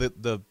some of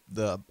the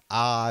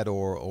odd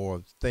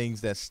or things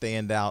that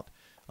stand out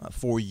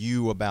for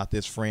you about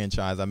this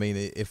franchise? I mean,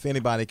 if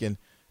anybody can.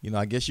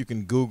 I guess you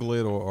can Google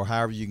it or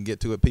however you can get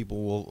to it.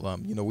 People will,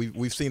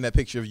 we've seen that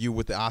picture of you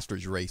with the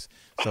ostrich race,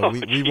 so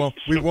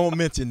we won't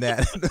mention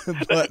that.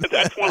 But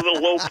that's one of the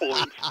low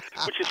points.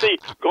 But you see,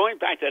 going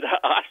back to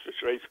that ostrich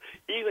race,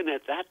 even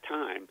at that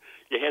time,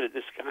 you had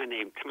this guy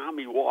named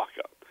Tommy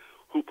Walker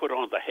who put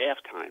on the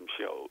halftime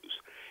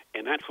shows,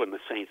 and that's when the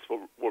Saints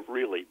were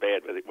really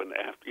bad.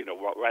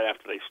 Right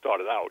after they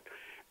started out,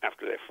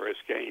 after their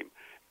first game,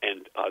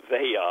 and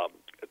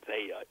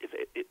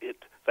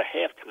the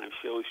halftime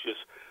shows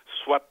just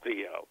swept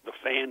the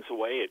fans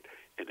away,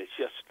 and it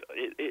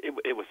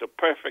was a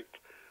perfect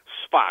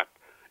spot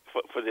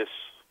for this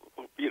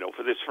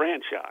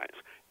franchise,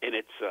 and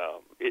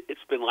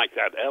it's been like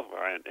that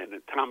ever.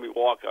 And Tommy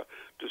Walker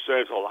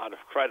deserves a lot of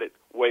credit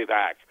way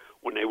back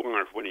when they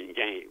weren't winning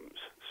games.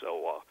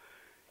 So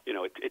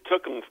it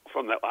took them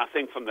from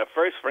the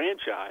first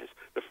franchise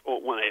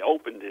when they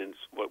opened in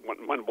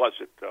when was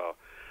it?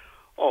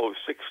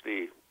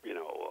 60,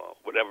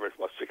 whatever it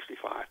was,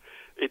 65.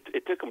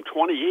 It took them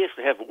 20 years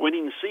to have a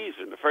winning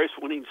season, the first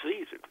winning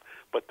season.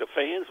 But the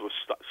fans were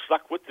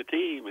stuck with the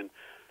team, and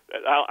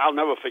I'll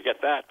never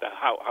forget that,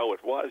 how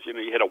it was. You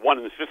had a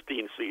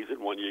 1-15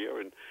 season one year,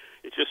 and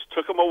it just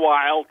took them a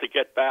while to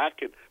get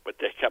back, but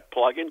they kept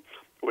plugging.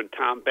 When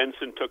Tom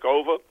Benson took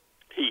over,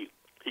 he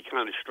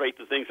kind of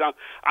straightened things out.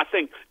 I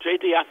think,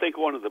 JD,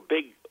 one of the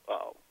big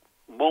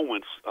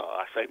moments,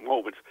 I say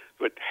moments,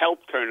 but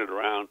helped turn it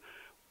around.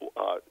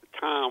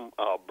 Tom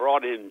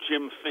brought in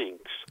Jim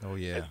Finks,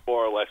 as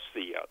more or less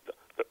the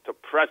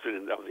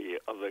president of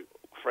the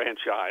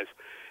franchise,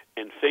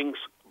 and Finks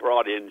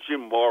brought in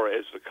Jim Mora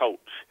as the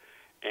coach.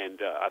 And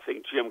I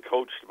think Jim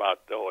coached about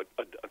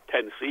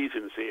 10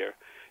 seasons here,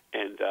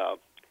 and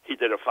he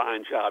did a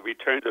fine job. He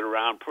turned it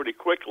around pretty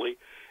quickly,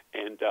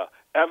 and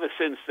ever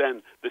since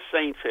then, the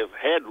Saints have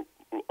had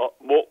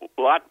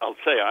I'll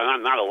say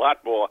not a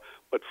lot more,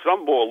 but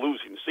some more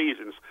losing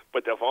seasons,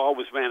 but they've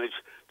always managed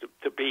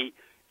to be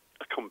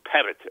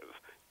competitive,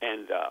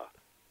 and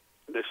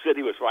the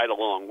city was right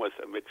along with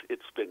them.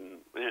 It's been,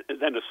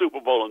 and then the Super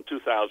Bowl in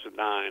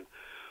 2009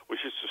 was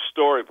just a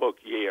storybook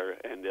year,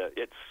 and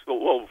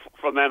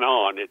from then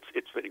on,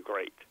 it's been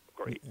great.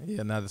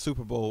 Yeah, now the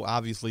Super Bowl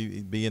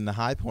obviously being the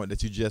high point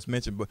that you just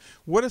mentioned, but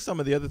what are some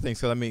of the other things?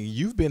 Because, I mean,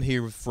 you've been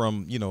here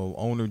from,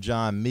 owner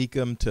John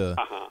Meekum to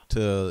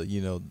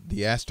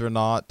the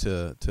astronaut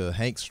to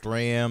Hank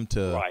Stram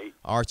to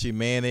Archie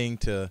Manning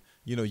to,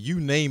 you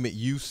name it,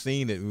 you've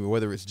seen it,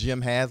 whether it's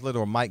Jim Haslett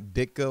or Mike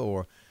Ditka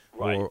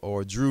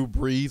or Drew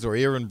Brees or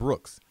Aaron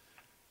Brooks.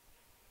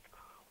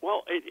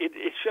 Well,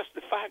 it's just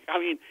the fact. I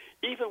mean,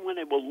 even when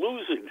they were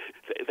losing,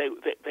 they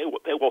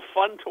were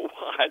fun to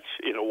watch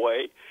in a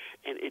way,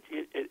 and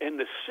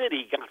the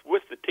city got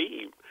with the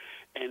team.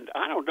 And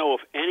I don't know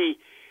if any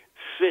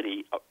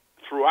city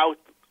throughout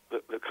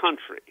the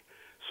country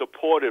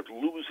supported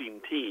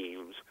losing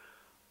teams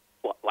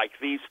like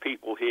these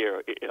people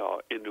here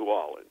in New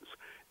Orleans.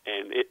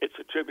 And it's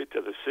a tribute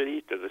to the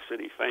city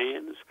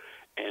fans,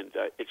 and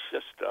it's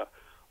just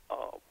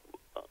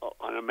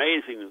an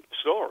amazing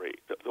story,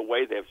 the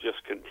way they've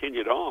just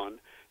continued on.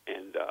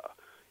 And,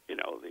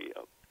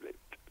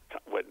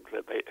 when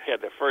they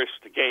had their first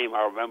game,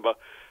 I remember,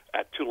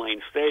 at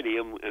Tulane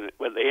Stadium, and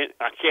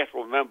I can't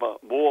remember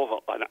more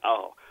of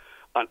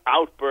an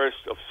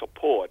outburst of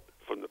support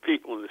from the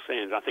people in the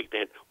stands. I think they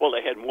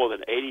had more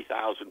than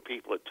 80,000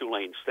 people at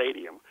Tulane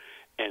Stadium,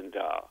 and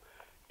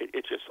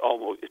it just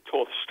almost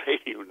tore the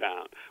stadium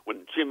down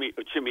when Jimmy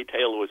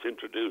Taylor was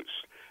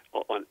introduced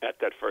at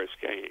that first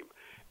game,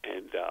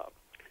 and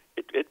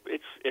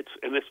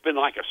it's been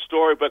like a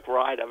storybook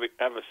ride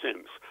ever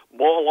since.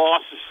 More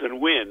losses than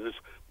wins,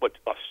 but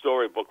a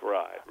storybook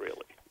ride,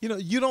 really.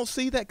 You don't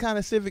see that kind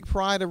of civic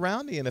pride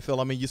around the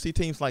NFL. I mean, you see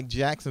teams like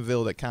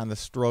Jacksonville that kind of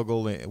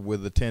struggle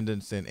with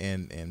attendance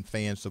and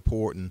fan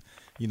support, and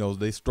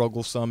they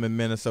struggle some in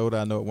Minnesota.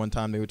 I know at one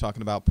time they were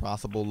talking about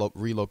possible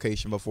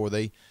relocation before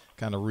they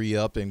kind of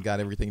re-up and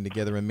got everything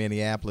together in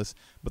Minneapolis.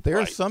 But there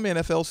are some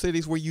NFL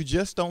cities where you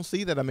just don't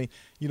see that. I mean,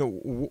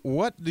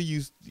 what do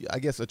you, I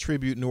guess,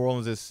 attribute New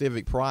Orleans'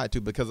 civic pride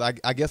to? Because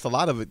I guess a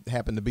lot of it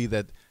happened to be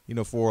that,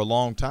 for a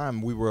long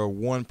time we were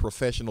one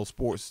professional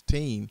sports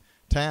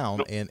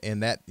town,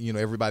 and that,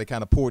 everybody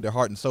kind of poured their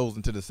heart and souls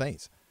into the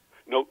Saints.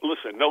 No,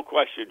 listen, no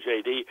question,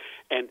 JD.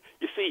 And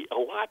you see, a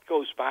lot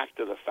goes back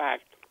to the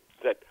fact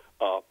that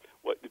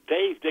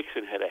Dave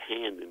Dixon had a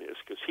hand in this,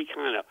 because he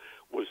kind of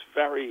was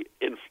very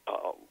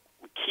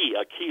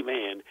a key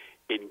man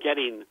in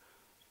getting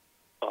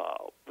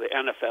the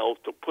NFL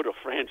to put a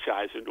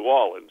franchise in New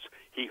Orleans.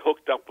 He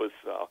hooked up with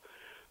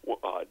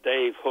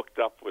Dave hooked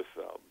up with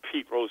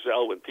Pete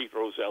Rozelle when Pete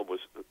Rozelle was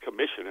the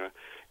commissioner,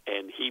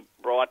 and he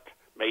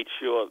made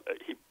sure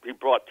he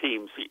brought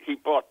teams. He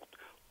brought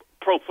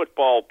pro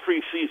football,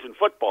 preseason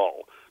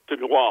football to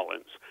New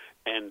Orleans,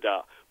 and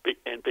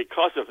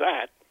because of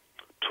that,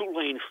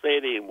 Tulane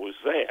Stadium was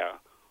there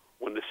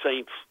when the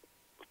Saints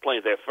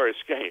played their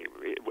first game.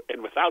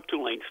 And without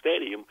Tulane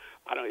Stadium,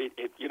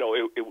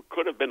 it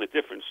could have been a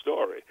different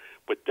story.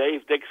 But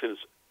Dave Dixon's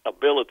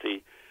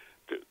ability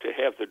to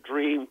have the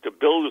dream to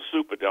build a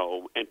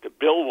Superdome and to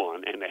build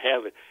one and to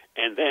have it,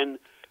 and then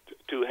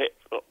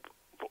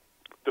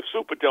the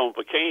Superdome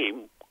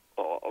became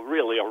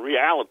really a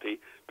reality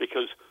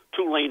because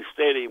Tulane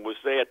Stadium was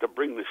there to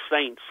bring the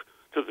Saints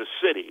to the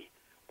city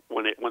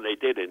when they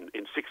did in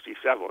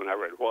 '67,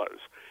 whenever it was.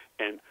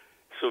 And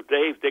so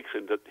Dave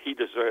Dixon, he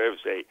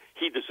deserves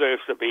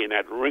to be in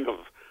that ring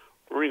of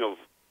the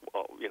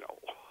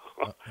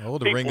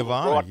Ring of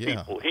Honor, yeah.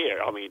 People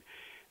here. I mean,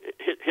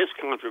 his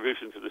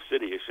contribution to the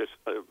city is just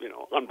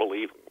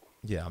unbelievable.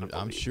 Yeah,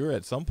 I'm sure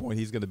at some point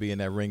he's going to be in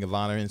that Ring of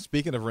Honor. And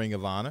speaking of Ring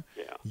of Honor,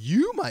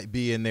 you might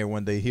be in there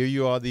one day. Here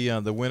you are,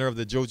 the winner of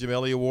the Joe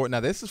Gimelli Award. Now,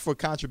 this is for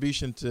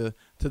contribution to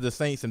the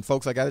Saints. And,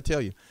 folks, I got to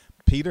tell you,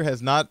 Peter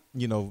has not,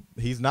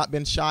 he's not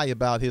been shy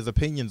about his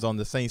opinions on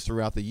the Saints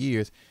throughout the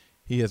years.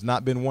 He has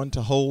not been one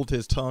to hold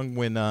his tongue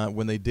when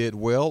they did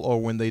well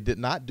or when they did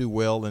not do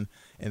well. And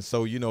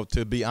so,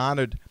 to be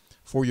honored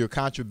for your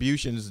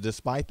contributions,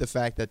 despite the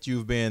fact that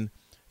you've been,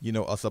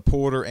 a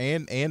supporter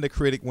and a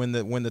critic when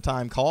the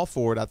time called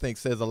for it, I think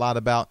says a lot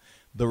about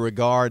the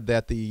regard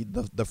that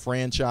the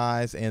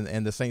franchise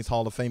and the Saints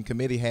Hall of Fame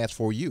committee has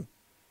for you.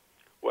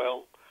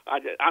 Well,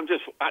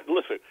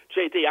 listen,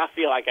 JD, I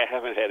feel like I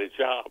haven't had a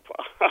job.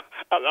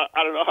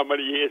 I don't know how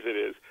many years it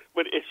is,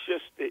 but it's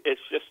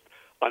just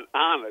an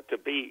honor to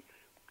be,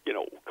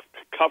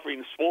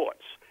 covering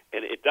sports,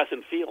 and it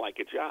doesn't feel like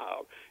a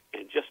job.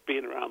 and just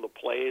being around the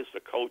players, the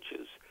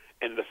coaches,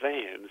 and the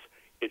fans,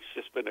 it's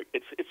just been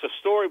it's a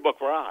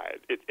storybook ride.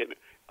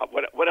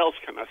 What else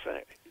can I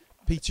say?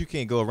 Pete, you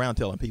can't go around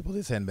telling people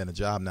this hadn't been a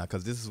job now,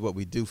 because this is what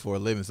we do for a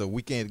living. So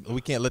we can't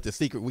let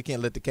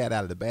the cat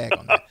out of the bag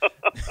on that.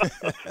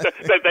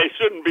 That they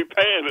shouldn't be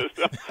paying us.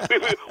 They're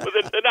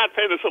not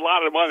paying us a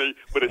lot of money,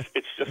 but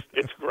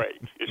it's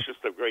great. It's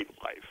just a great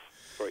life.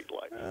 Great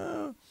life.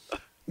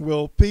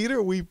 Well,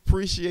 Peter, we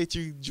appreciate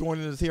you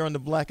joining us here on the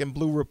Black and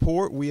Blue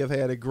Report. We have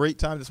had a great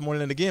time this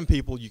morning. And again,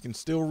 people, you can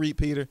still read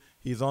Peter.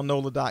 He's on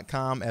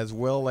NOLA.com as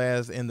well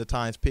as in the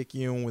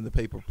Times-Picayune when the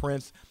paper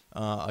prints.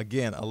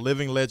 Again, a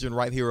living legend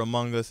right here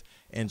among us,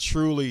 and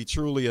truly,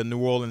 truly a New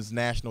Orleans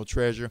national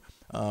treasure.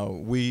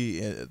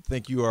 We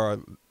think you are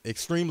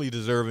extremely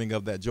deserving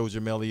of that Joe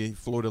Gemelli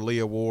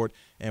Fleur-de-Lis Award,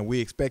 and we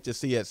expect to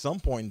see at some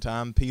point in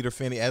time Peter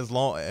Finney as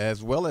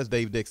well as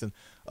Dave Dixon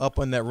up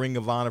on that Ring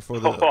of Honor for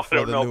the New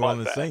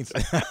Orleans Saints.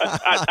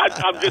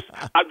 I'm just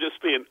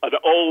being an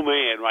old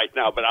man right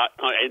now, but I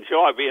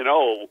enjoy being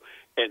old,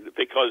 and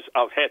because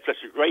I've had such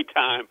a great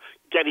time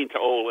getting to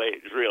old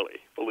age, really,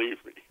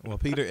 believe me. Well,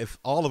 Peter, if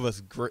all of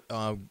us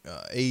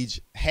age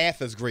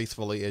half as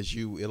gracefully as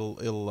you,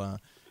 it'll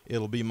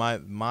be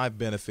my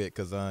benefit,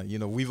 because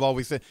we've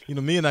always said,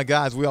 me and our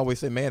guys, we always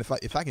say, man, if I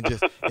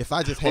just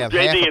have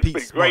JD, half a piece.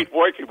 it's been great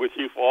working with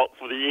you for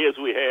the years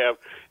we have,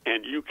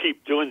 and you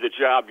keep doing the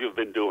job you've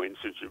been doing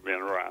since you've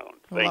been around.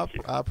 Thank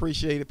you. I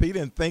appreciate it,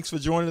 Peter, and thanks for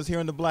joining us here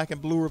in the Black and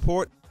Blue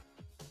Report.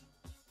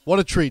 What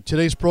a treat.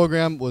 Today's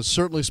program was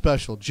certainly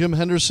special. Jim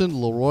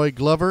Henderson, Leroy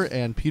Glover,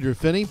 and Peter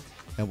Finney.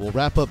 And we'll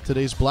wrap up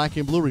today's Black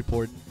and Blue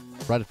Report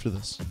right after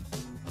this.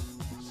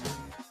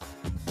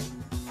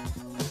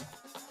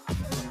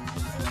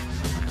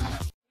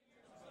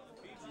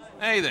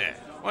 Hey there,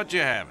 what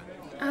you having?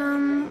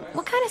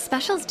 What kind of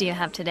specials do you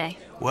have today?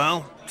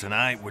 Well,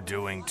 tonight we're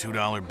doing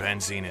 $2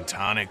 benzene and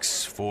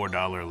tonics,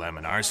 $4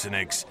 lemon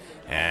arsenics,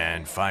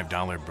 and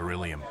 $5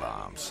 beryllium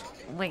bombs.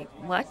 Wait,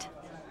 what?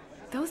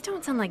 Those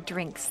don't sound like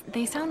drinks.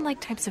 They sound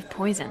like types of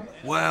poison.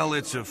 Well,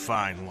 it's a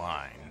fine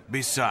line.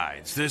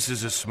 Besides, this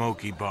is a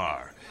smoky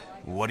bar.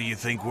 What do you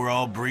think we're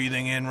all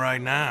breathing in right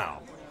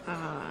now?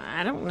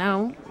 I don't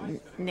know.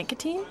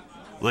 Nicotine?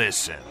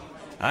 Listen,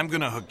 I'm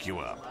gonna hook you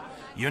up.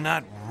 You're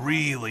not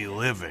really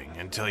living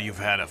until you've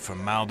had a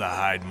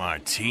formaldehyde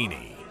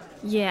martini.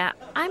 Yeah,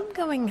 I'm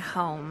going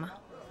home.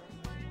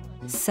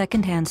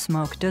 Secondhand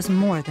smoke does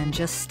more than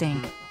just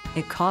stink.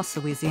 It costs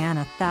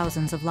Louisiana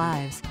thousands of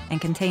lives and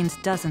contains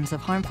dozens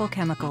of harmful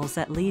chemicals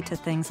that lead to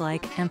things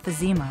like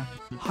emphysema,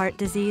 heart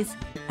disease,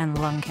 and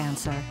lung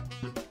cancer.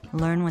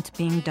 Learn what's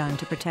being done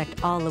to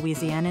protect all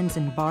Louisianans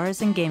in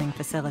bars and gaming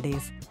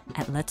facilities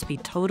at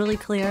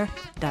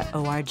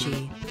letsbetotallyclear.org.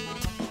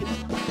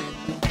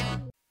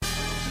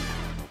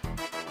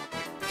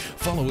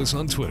 Follow us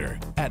on Twitter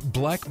at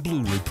Black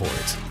Blue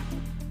Report.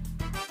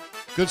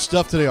 Good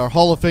stuff today. Our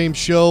Hall of Fame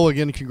show.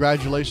 Again,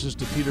 congratulations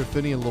to Peter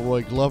Finney and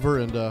Leroy Glover,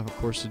 and, of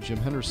course, to Jim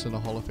Henderson, a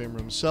Hall of Famer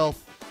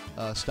himself,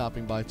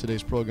 stopping by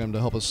today's program to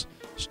help us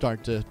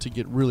start to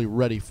get really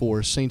ready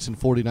for Saints and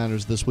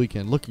 49ers this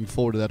weekend. Looking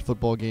forward to that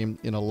football game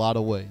in a lot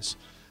of ways.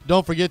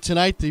 Don't forget,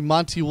 tonight, the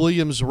Monty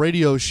Williams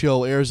radio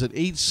show airs at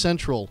 8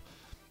 Central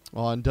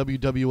on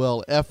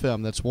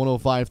WWL-FM. That's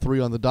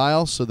 105.3 on the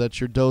dial, so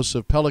that's your dose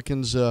of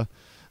Pelicans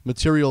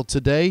material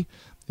today.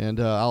 And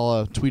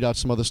I'll tweet out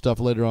some other stuff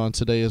later on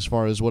today as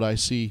far as what I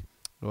see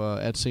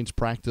at Saints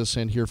practice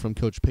and hear from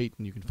Coach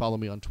Payton. You can follow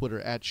me on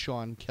Twitter at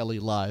Sean Kelly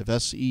Live,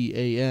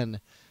 SeanKelley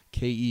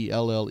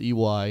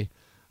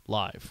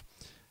Live.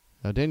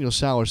 Daniel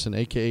Salerson,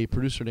 a.k.a.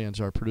 Producer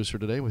Dan's our producer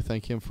today. We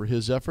thank him for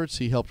his efforts.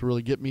 He helped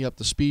really get me up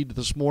to speed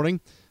this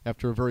morning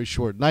after a very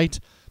short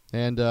night,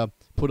 and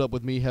put up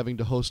with me having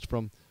to host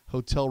from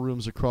hotel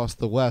rooms across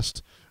the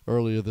West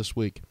earlier this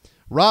week.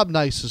 Rob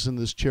Nice is in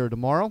this chair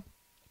tomorrow.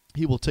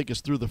 He will take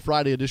us through the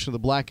Friday edition of the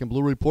Black and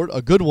Blue Report,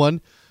 a good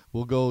one.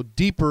 We'll go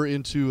deeper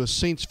into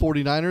Saints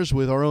 49ers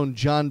with our own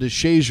John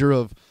DeShazier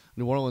of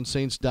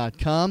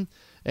NewOrleansSaints.com.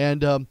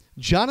 And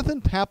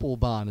Jonathan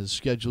Papelbon is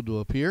scheduled to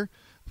appear.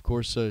 Of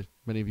course,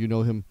 many of you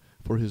know him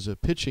for his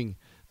pitching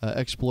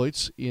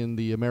exploits in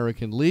the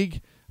American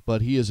League,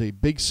 but he is a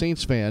big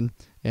Saints fan,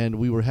 and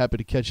we were happy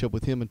to catch up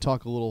with him and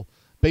talk a little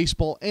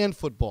baseball and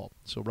football.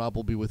 So Rob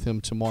will be with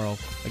him tomorrow.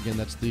 Again,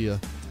 that's the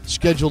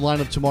scheduled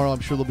lineup tomorrow.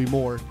 I'm sure there'll be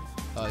more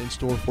in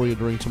store for you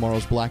during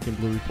tomorrow's Black and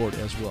Blue Report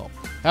as well.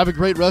 Have a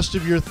great rest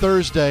of your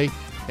Thursday,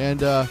 and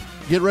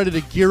get ready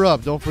to gear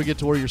up. Don't forget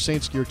to wear your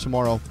Saints gear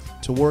tomorrow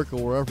to work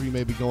or wherever you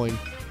may be going,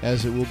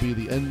 as it will be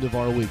the end of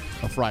our week,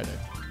 a Friday.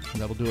 And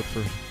that'll do it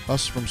for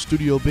us from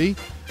Studio B.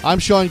 I'm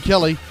Sean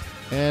Kelly,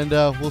 and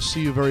we'll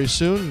see you very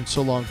soon, and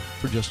so long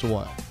for just a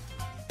while.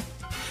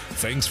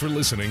 Thanks for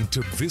listening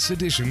to this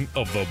edition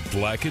of the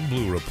Black and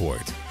Blue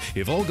Report.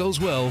 If all goes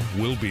well,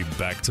 we'll be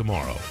back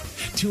tomorrow.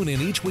 Tune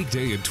in each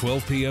weekday at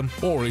 12 p.m.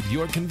 or at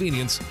your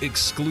convenience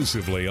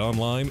exclusively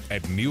online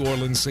at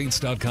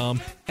NewOrleansSaints.com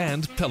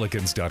and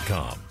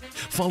Pelicans.com.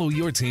 Follow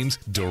your teams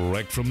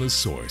direct from the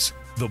source,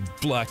 the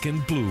Black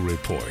and Blue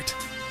Report.